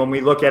all in, when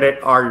we look at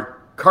it, our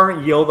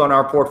current yield on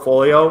our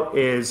portfolio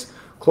is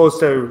close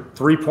to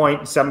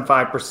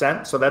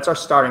 3.75%. So that's our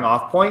starting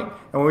off point.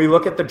 And when we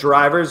look at the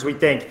drivers, we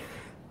think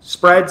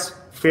spreads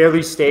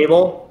fairly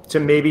stable to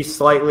maybe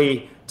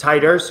slightly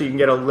tighter, so you can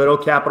get a little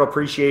capital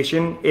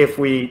appreciation if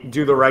we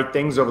do the right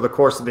things over the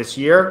course of this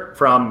year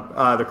from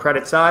the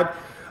credit side.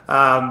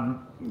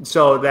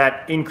 So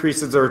that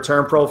increases the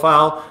return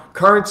profile.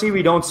 Currency,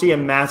 we don't see a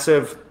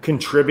massive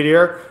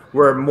contributor.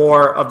 We're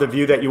more of the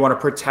view that you want to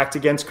protect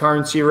against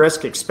currency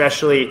risk,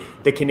 especially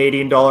the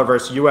Canadian dollar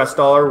versus US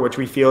dollar, which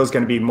we feel is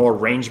going to be more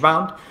range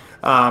bound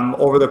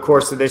over the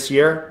course of this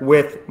year,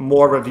 with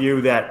more of a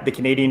view that the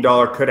Canadian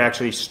dollar could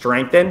actually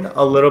strengthen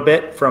a little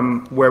bit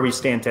from where we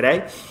stand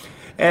today.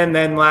 And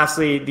then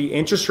lastly, the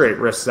interest rate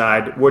risk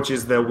side, which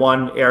is the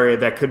one area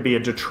that could be a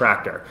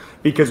detractor,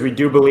 because we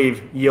do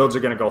believe yields are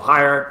going to go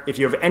higher. If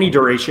you have any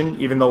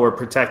duration, even though we're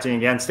protecting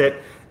against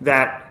it,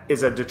 that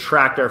is a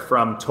detractor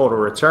from total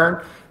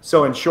return.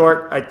 So in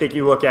short, I think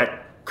you look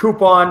at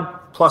coupon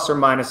plus or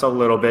minus a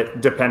little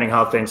bit, depending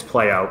how things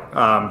play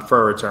out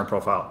for a return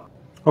profile.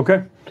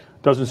 Okay.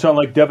 Doesn't sound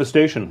like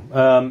devastation.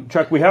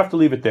 Chuck, we have to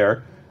leave it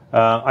there.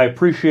 I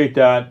appreciate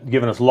that,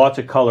 giving us lots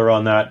of color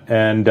on that,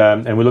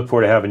 and we look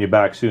forward to having you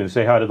back soon.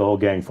 Say hi to the whole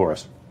gang for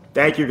us.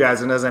 Thank you,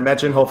 guys. And as I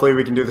mentioned, hopefully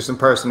we can do this in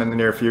person in the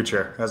near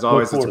future. As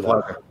always, it's a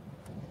pleasure.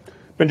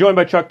 Been joined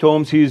by Chuck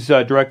Thombs. He's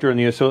director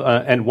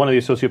and one of the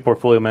associate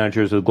portfolio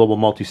managers of the Global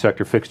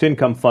Multi-Sector Fixed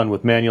Income Fund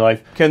with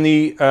Manulife. Can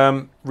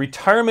the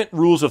retirement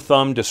rules of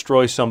thumb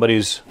destroy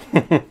somebody's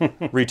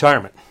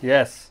retirement?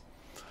 Yes.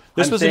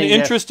 This was an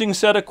interesting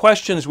set of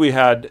questions we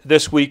had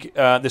this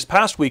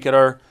past week at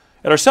our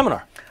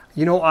seminar.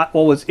 You know,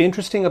 what was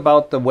interesting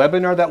about the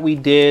webinar that we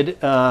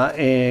did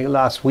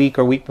last week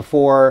or week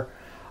before,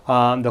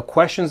 the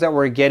questions that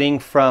we're getting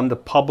from the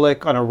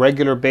public on a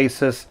regular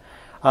basis.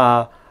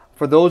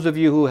 For those of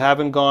you who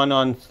haven't gone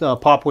on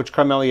Popowich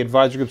Carmeli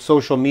Advisory Group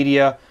social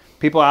media,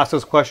 people ask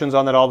us questions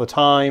on that all the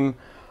time.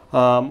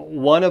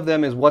 One of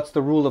them is, what's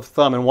the rule of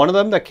thumb? And one of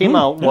them that came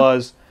out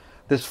was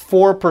this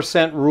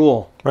 4%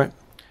 rule. Right.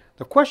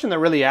 The question they're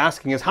really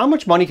asking is, how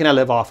much money can I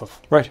live off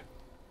of? Right.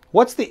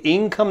 What's the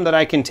income that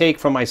I can take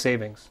from my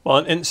savings? Well,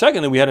 and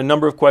secondly, we had a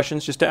number of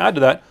questions just to add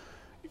to that.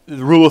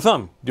 The rule of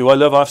thumb. Do I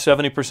live off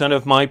 70%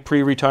 of my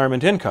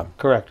pre-retirement income?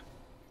 Correct.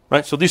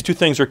 Right. So these two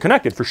things are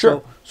connected for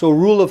sure. So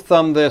rule of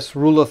thumb this,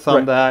 rule of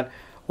thumb that.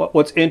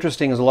 What's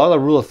interesting is a lot of the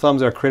rule of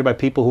thumbs are created by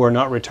people who are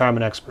not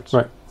retirement experts.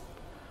 Right.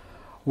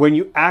 When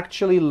you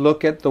actually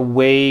look at the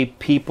way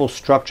people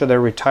structure their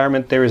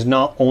retirement, there is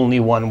not only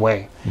one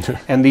way.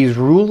 And these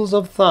rules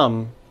of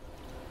thumb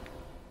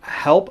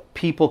help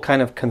people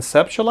kind of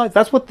conceptualize.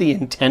 That's what the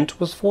intent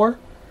was for.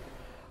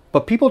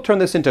 But people turn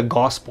this into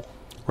gospel.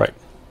 Right.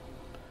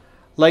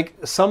 Like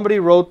somebody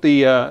wrote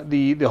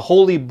the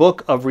holy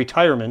book of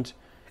retirement,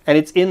 and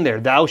it's in there.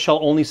 Thou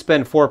shalt only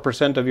spend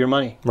 4% of your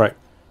money. Right.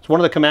 It's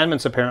one of the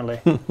commandments, apparently.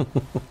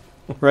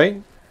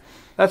 Right?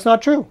 That's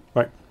not true.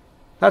 Right.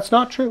 That's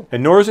not true.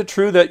 And nor is it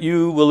true that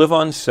you will live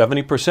on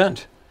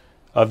 70%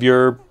 of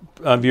your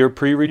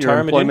pre-retirement your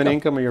employment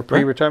income or your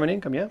pre-retirement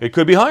income, yeah. It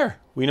could be higher.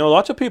 We know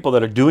lots of people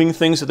that are doing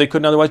things that they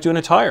couldn't otherwise do, and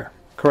it's higher.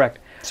 Correct.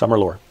 Some are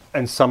lower.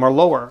 And some are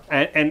lower.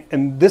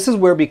 And this is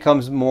where it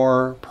becomes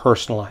more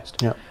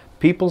personalized. Yeah.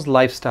 People's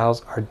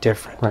lifestyles are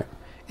different. Right.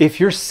 If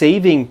you're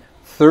saving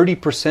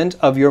 30%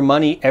 of your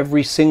money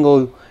every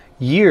single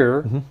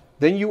year,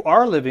 then you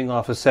are living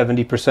off of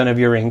 70% of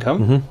your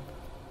income.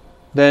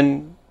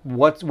 Then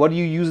what do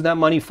you use that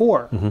money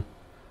for?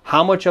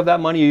 How much of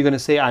that money are you going to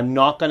say, I'm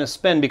not going to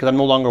spend because I'm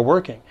no longer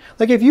working?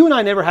 Like if you and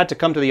I never had to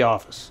come to the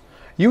office,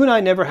 you and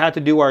I never had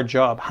to do our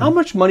job, how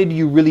much money do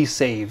you really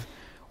save?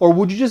 Or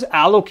would you just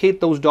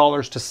allocate those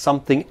dollars to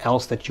something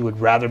else that you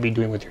would rather be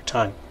doing with your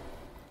time?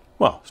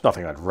 Well, it's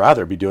nothing I'd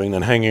rather be doing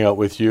than hanging out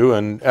with you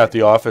and at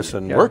the office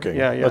and working.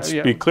 Let's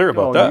be clear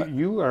about that.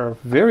 You are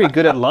very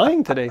good at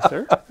lying today,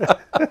 sir.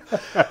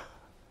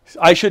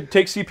 I should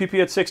take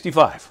CPP at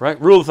 65, right?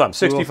 Rule of thumb,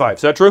 65.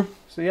 Is that true?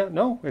 So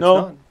no, it's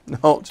not.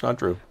 No, it's not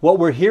true. What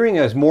we're hearing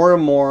is more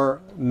and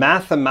more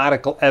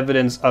mathematical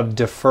evidence of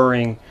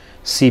deferring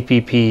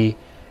CPP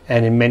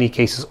and in many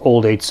cases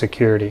old age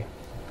security.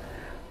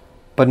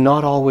 But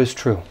not always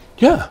true.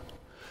 Yeah.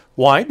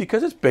 Why?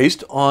 Because it's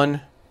based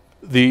on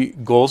the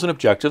goals and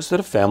objectives that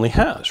a family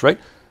has, right?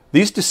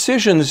 These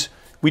decisions,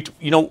 part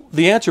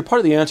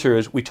of the answer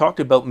is we talked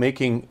about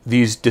making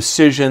these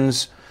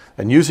decisions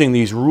and using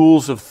these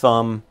rules of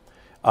thumb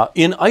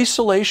in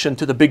isolation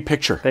to the big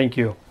picture. Thank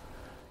you.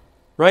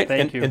 Right?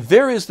 Thank you. And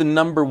there is the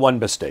number one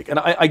mistake. And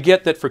I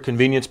get that for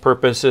convenience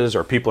purposes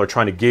or people are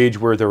trying to gauge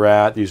where they're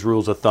at, these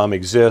rules of thumb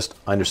exist.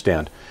 I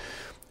understand.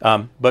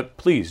 But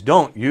please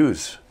don't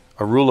use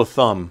a rule of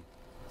thumb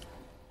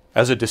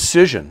as a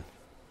decision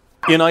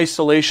in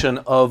isolation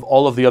of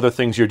all of the other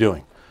things you're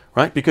doing.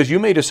 right? Because you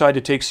may decide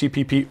to take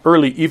CPP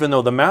early, even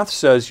though the math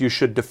says you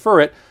should defer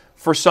it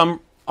for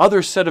some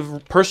other set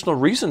of personal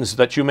reasons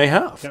that you may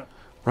have,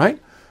 right?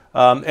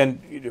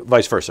 And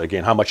vice versa.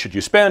 Again, how much should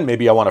you spend?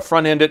 Maybe I want to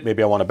front end it.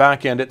 Maybe I want to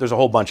back end it. There's a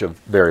whole bunch of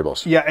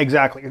variables. Yeah,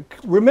 exactly.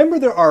 Remember,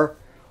 there are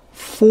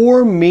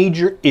 4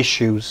 major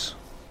issues,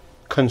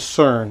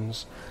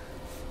 concerns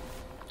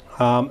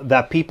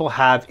that people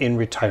have in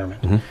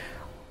retirement.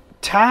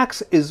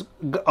 Tax is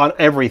on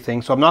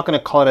everything, so I'm not going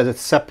to call it as a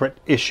separate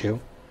issue.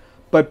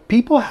 But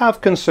people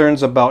have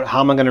concerns about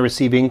how am I going to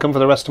receive income for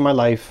the rest of my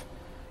life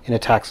in a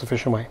tax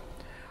efficient way?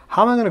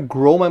 How am I going to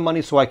grow my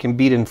money so I can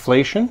beat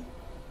inflation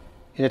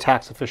in a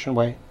tax efficient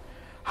way?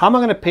 How am I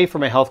going to pay for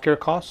my healthcare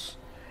costs?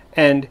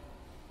 And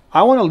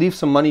I want to leave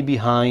some money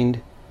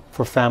behind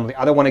for family.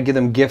 I don't want to give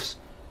them gifts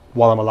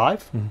while I'm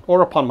alive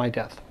or upon my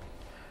death.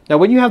 Now,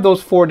 when you have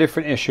those 4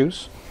 different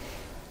issues,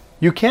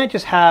 you can't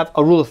just have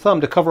a rule of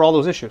thumb to cover all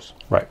those issues.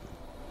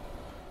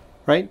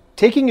 Right?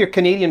 Taking your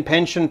Canadian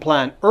pension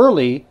plan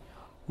early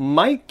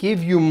might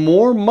give you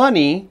more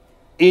money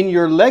in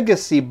your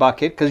legacy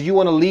bucket because you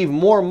want to leave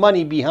more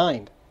money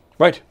behind.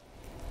 Right.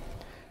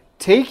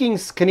 Taking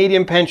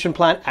Canadian pension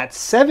plan at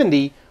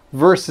 70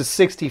 versus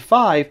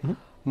 65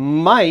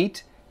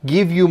 might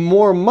give you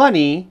more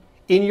money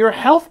in your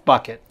health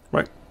bucket.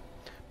 Right.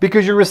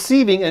 Because you're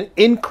receiving an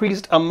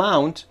increased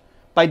amount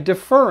by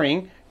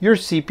deferring your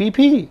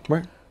CPP.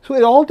 Right. So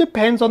it all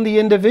depends on the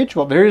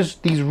individual. There's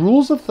these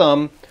rules of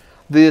thumb,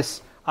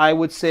 this, I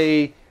would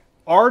say,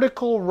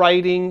 article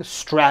writing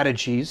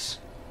strategies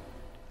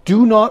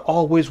do not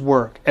always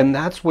work. And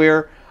that's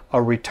where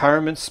a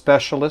retirement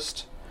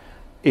specialist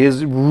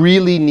is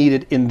really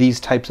needed in these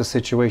types of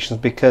situations,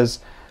 because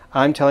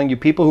I'm telling you,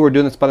 people who are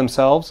doing this by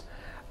themselves,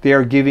 they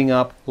are giving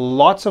up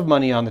lots of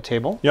money on the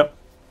table. Yep.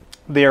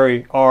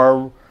 They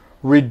are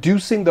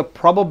reducing the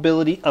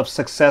probability of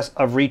success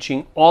of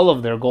reaching all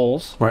of their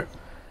goals. Right.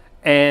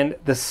 And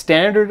the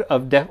standard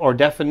of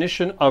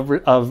definition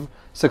of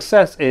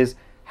success is,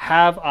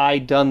 have I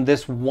done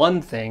this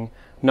one thing,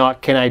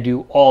 not can I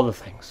do all the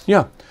things?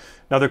 Yeah.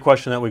 Another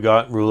question that we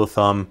got, rule of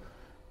thumb,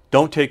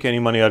 don't take any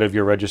money out of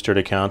your registered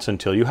accounts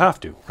until you have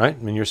to, right?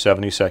 In your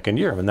 72nd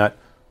year. And that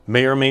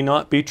may or may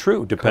not be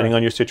true, depending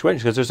on your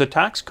situation, because there's a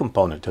tax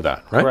component to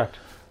that, right? Correct.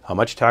 How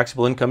much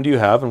taxable income do you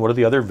have, and what are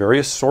the other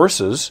various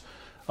sources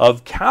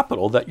of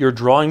capital that you're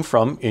drawing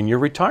from in your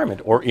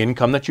retirement or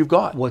income that you've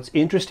got? What's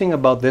interesting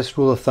about this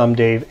rule of thumb,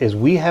 Dave, is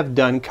we have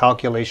done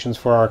calculations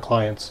for our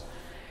clients.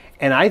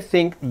 And I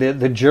think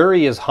the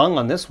jury is hung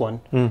on this one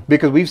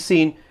because we've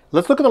seen,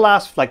 let's look at the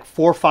last 4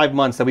 or 5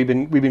 months that we've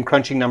been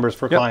crunching numbers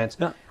for clients.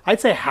 Yeah. I'd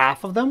say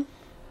half of them,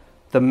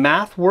 the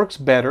math works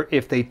better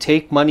if they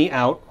take money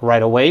out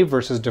right away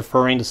versus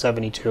deferring to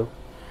 72.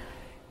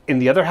 In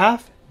the other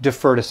half,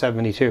 defer to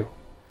 72.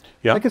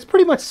 Yeah. It's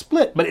pretty much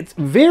split, but it's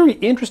very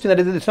interesting that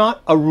it's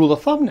not a rule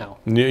of thumb now.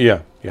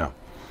 Yeah.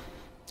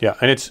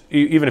 And it's,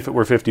 even if it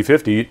were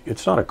 50-50,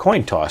 it's not a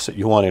coin toss that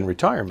you want in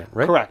retirement,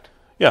 right? Correct.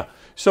 Yeah.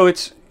 So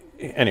it's,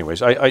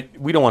 anyways,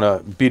 we don't want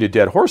to beat a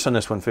dead horse on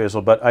this one,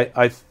 Faisal, but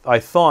I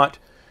thought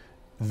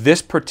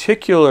this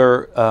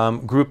particular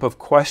group of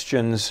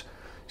questions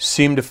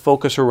seemed to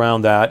focus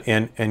around that,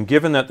 and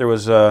given that there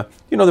was a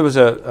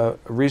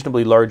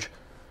reasonably large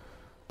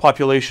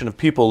population of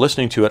people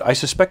listening to it, I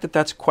suspect that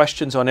that's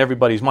questions on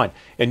everybody's mind.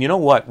 And you know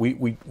what?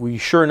 We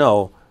sure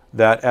know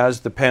that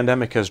as the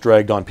pandemic has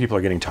dragged on, people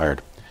are getting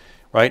tired,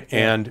 right?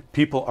 Yeah. And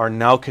people are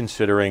now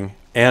considering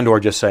and or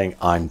just saying,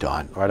 I'm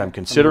done, right? I'm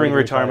considering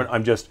retirement.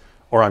 I'm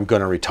going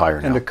to retire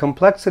now. And the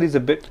complexity is a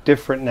bit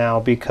different now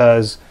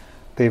because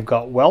they've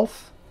got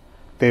wealth,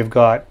 they've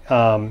got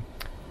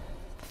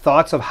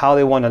thoughts of how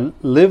they want to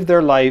live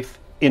their life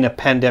in a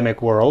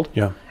pandemic world.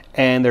 Yeah.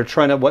 And they're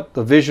trying to, what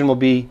the vision will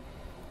be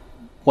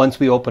once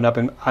we open up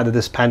and either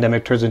this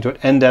pandemic turns into an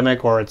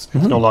endemic or it's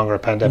no longer a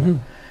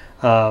pandemic,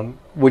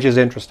 which is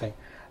interesting.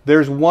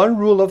 There's one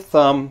rule of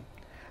thumb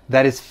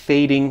that is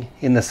fading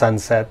in the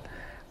sunset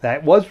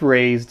that was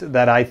raised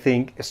that I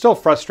think it still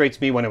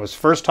frustrates me when it was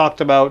first talked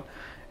about,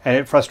 and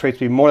it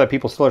frustrates me more that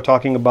people still are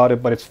talking about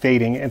it, but it's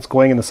fading. It's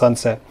going in the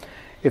sunset.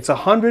 It's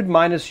 100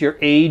 minus your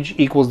age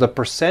equals the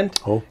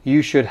percent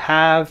you should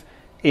have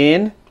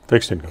in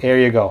fixed income. There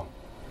you go.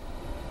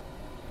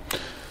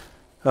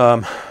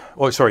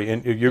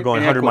 You're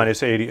going 100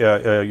 minus 80.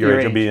 Your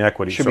age will be in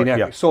equity. Should be in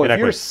equity. Yeah, so if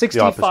you're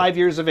 65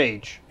 years of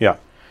age,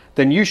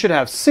 then you should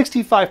have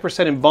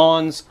 65% in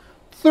bonds,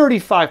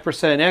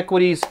 35% in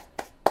equities.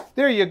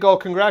 There you go.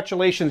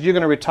 Congratulations. You're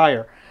going to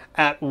retire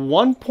at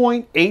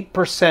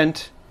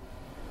 1.8%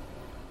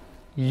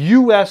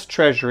 U.S.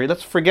 Treasury.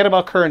 Let's forget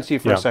about currency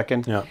for a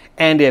second. Yeah.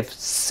 And if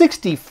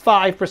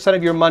 65%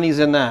 of your money's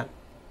in that,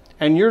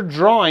 and you're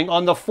drawing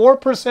on the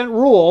 4%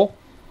 rule,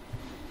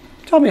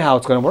 tell me how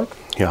it's going to work.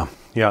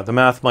 Yeah, the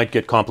math might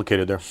get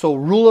complicated there. So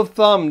rule of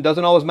thumb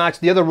doesn't always match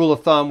the other rule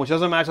of thumb, which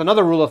doesn't match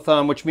another rule of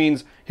thumb, which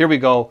means, here we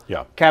go,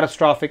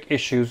 catastrophic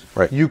issues.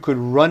 Right. You could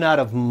run out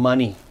of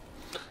money.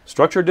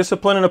 Structure,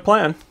 discipline, and a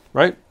plan,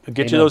 right?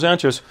 Get you those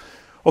answers.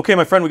 Okay,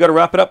 my friend, we got to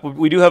wrap it up.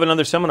 We do have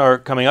another seminar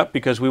coming up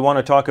because we want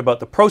to talk about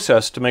the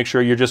process to make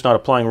sure you're just not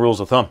applying rules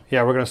of thumb.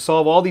 Yeah, we're going to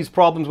solve all these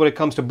problems when it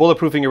comes to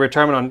bulletproofing your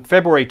retirement on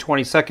February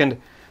 22nd.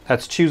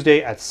 That's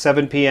Tuesday at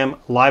 7 p.m.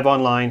 live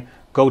online.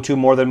 Go to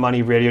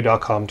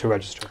morethanmoneyradio.com to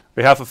register. On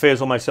behalf of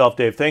Faisal, myself,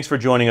 Dave, thanks for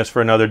joining us for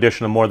another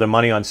edition of More Than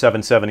Money on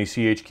 770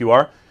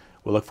 CHQR.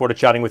 We'll look forward to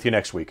chatting with you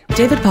next week.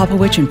 David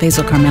Popowich and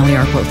Faisal Karmali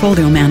are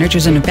portfolio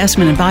managers and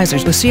investment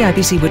advisors with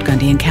CIBC Wood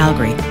Gundy in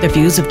Calgary. The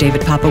views of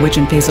David Popowich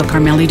and Faisal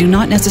Karmali do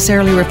not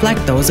necessarily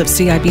reflect those of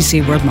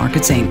CIBC World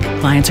Markets Inc.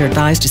 Clients are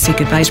advised to seek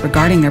advice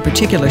regarding their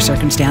particular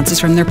circumstances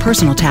from their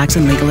personal tax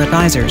and legal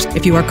advisors.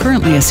 If you are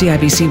currently a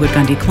CIBC Wood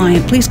Gundy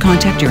client, please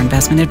contact your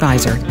investment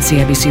advisor.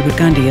 CIBC Wood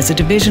Gundy is a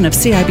division of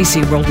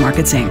CIBC World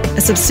Markets Inc.,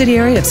 a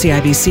subsidiary of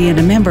CIBC and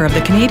a member of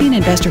the Canadian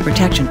Investor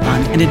Protection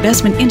Fund and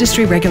Investment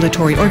Industry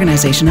Regulatory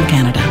Organization of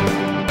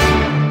Canada.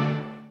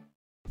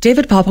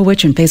 David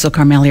Popowich and Faisal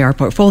Karmali are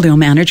portfolio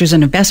managers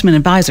and investment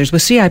advisors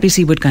with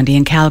CIBC Wood Gundy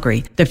in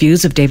Calgary. The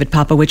views of David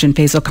Popowich and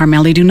Faisal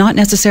Karmali do not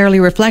necessarily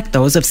reflect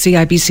those of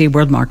CIBC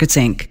World Markets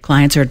Inc.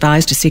 Clients are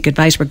advised to seek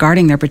advice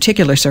regarding their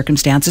particular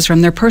circumstances from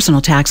their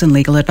personal tax and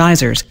legal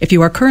advisors. If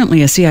you are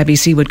currently a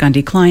CIBC Wood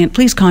Gundy client,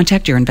 please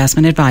contact your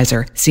investment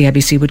advisor.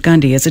 CIBC Wood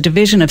Gundy is a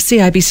division of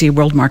CIBC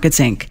World Markets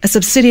Inc., a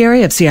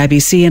subsidiary of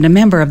CIBC and a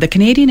member of the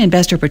Canadian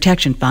Investor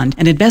Protection Fund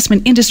and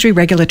Investment Industry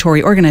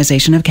Regulatory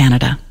Organization of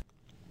Canada.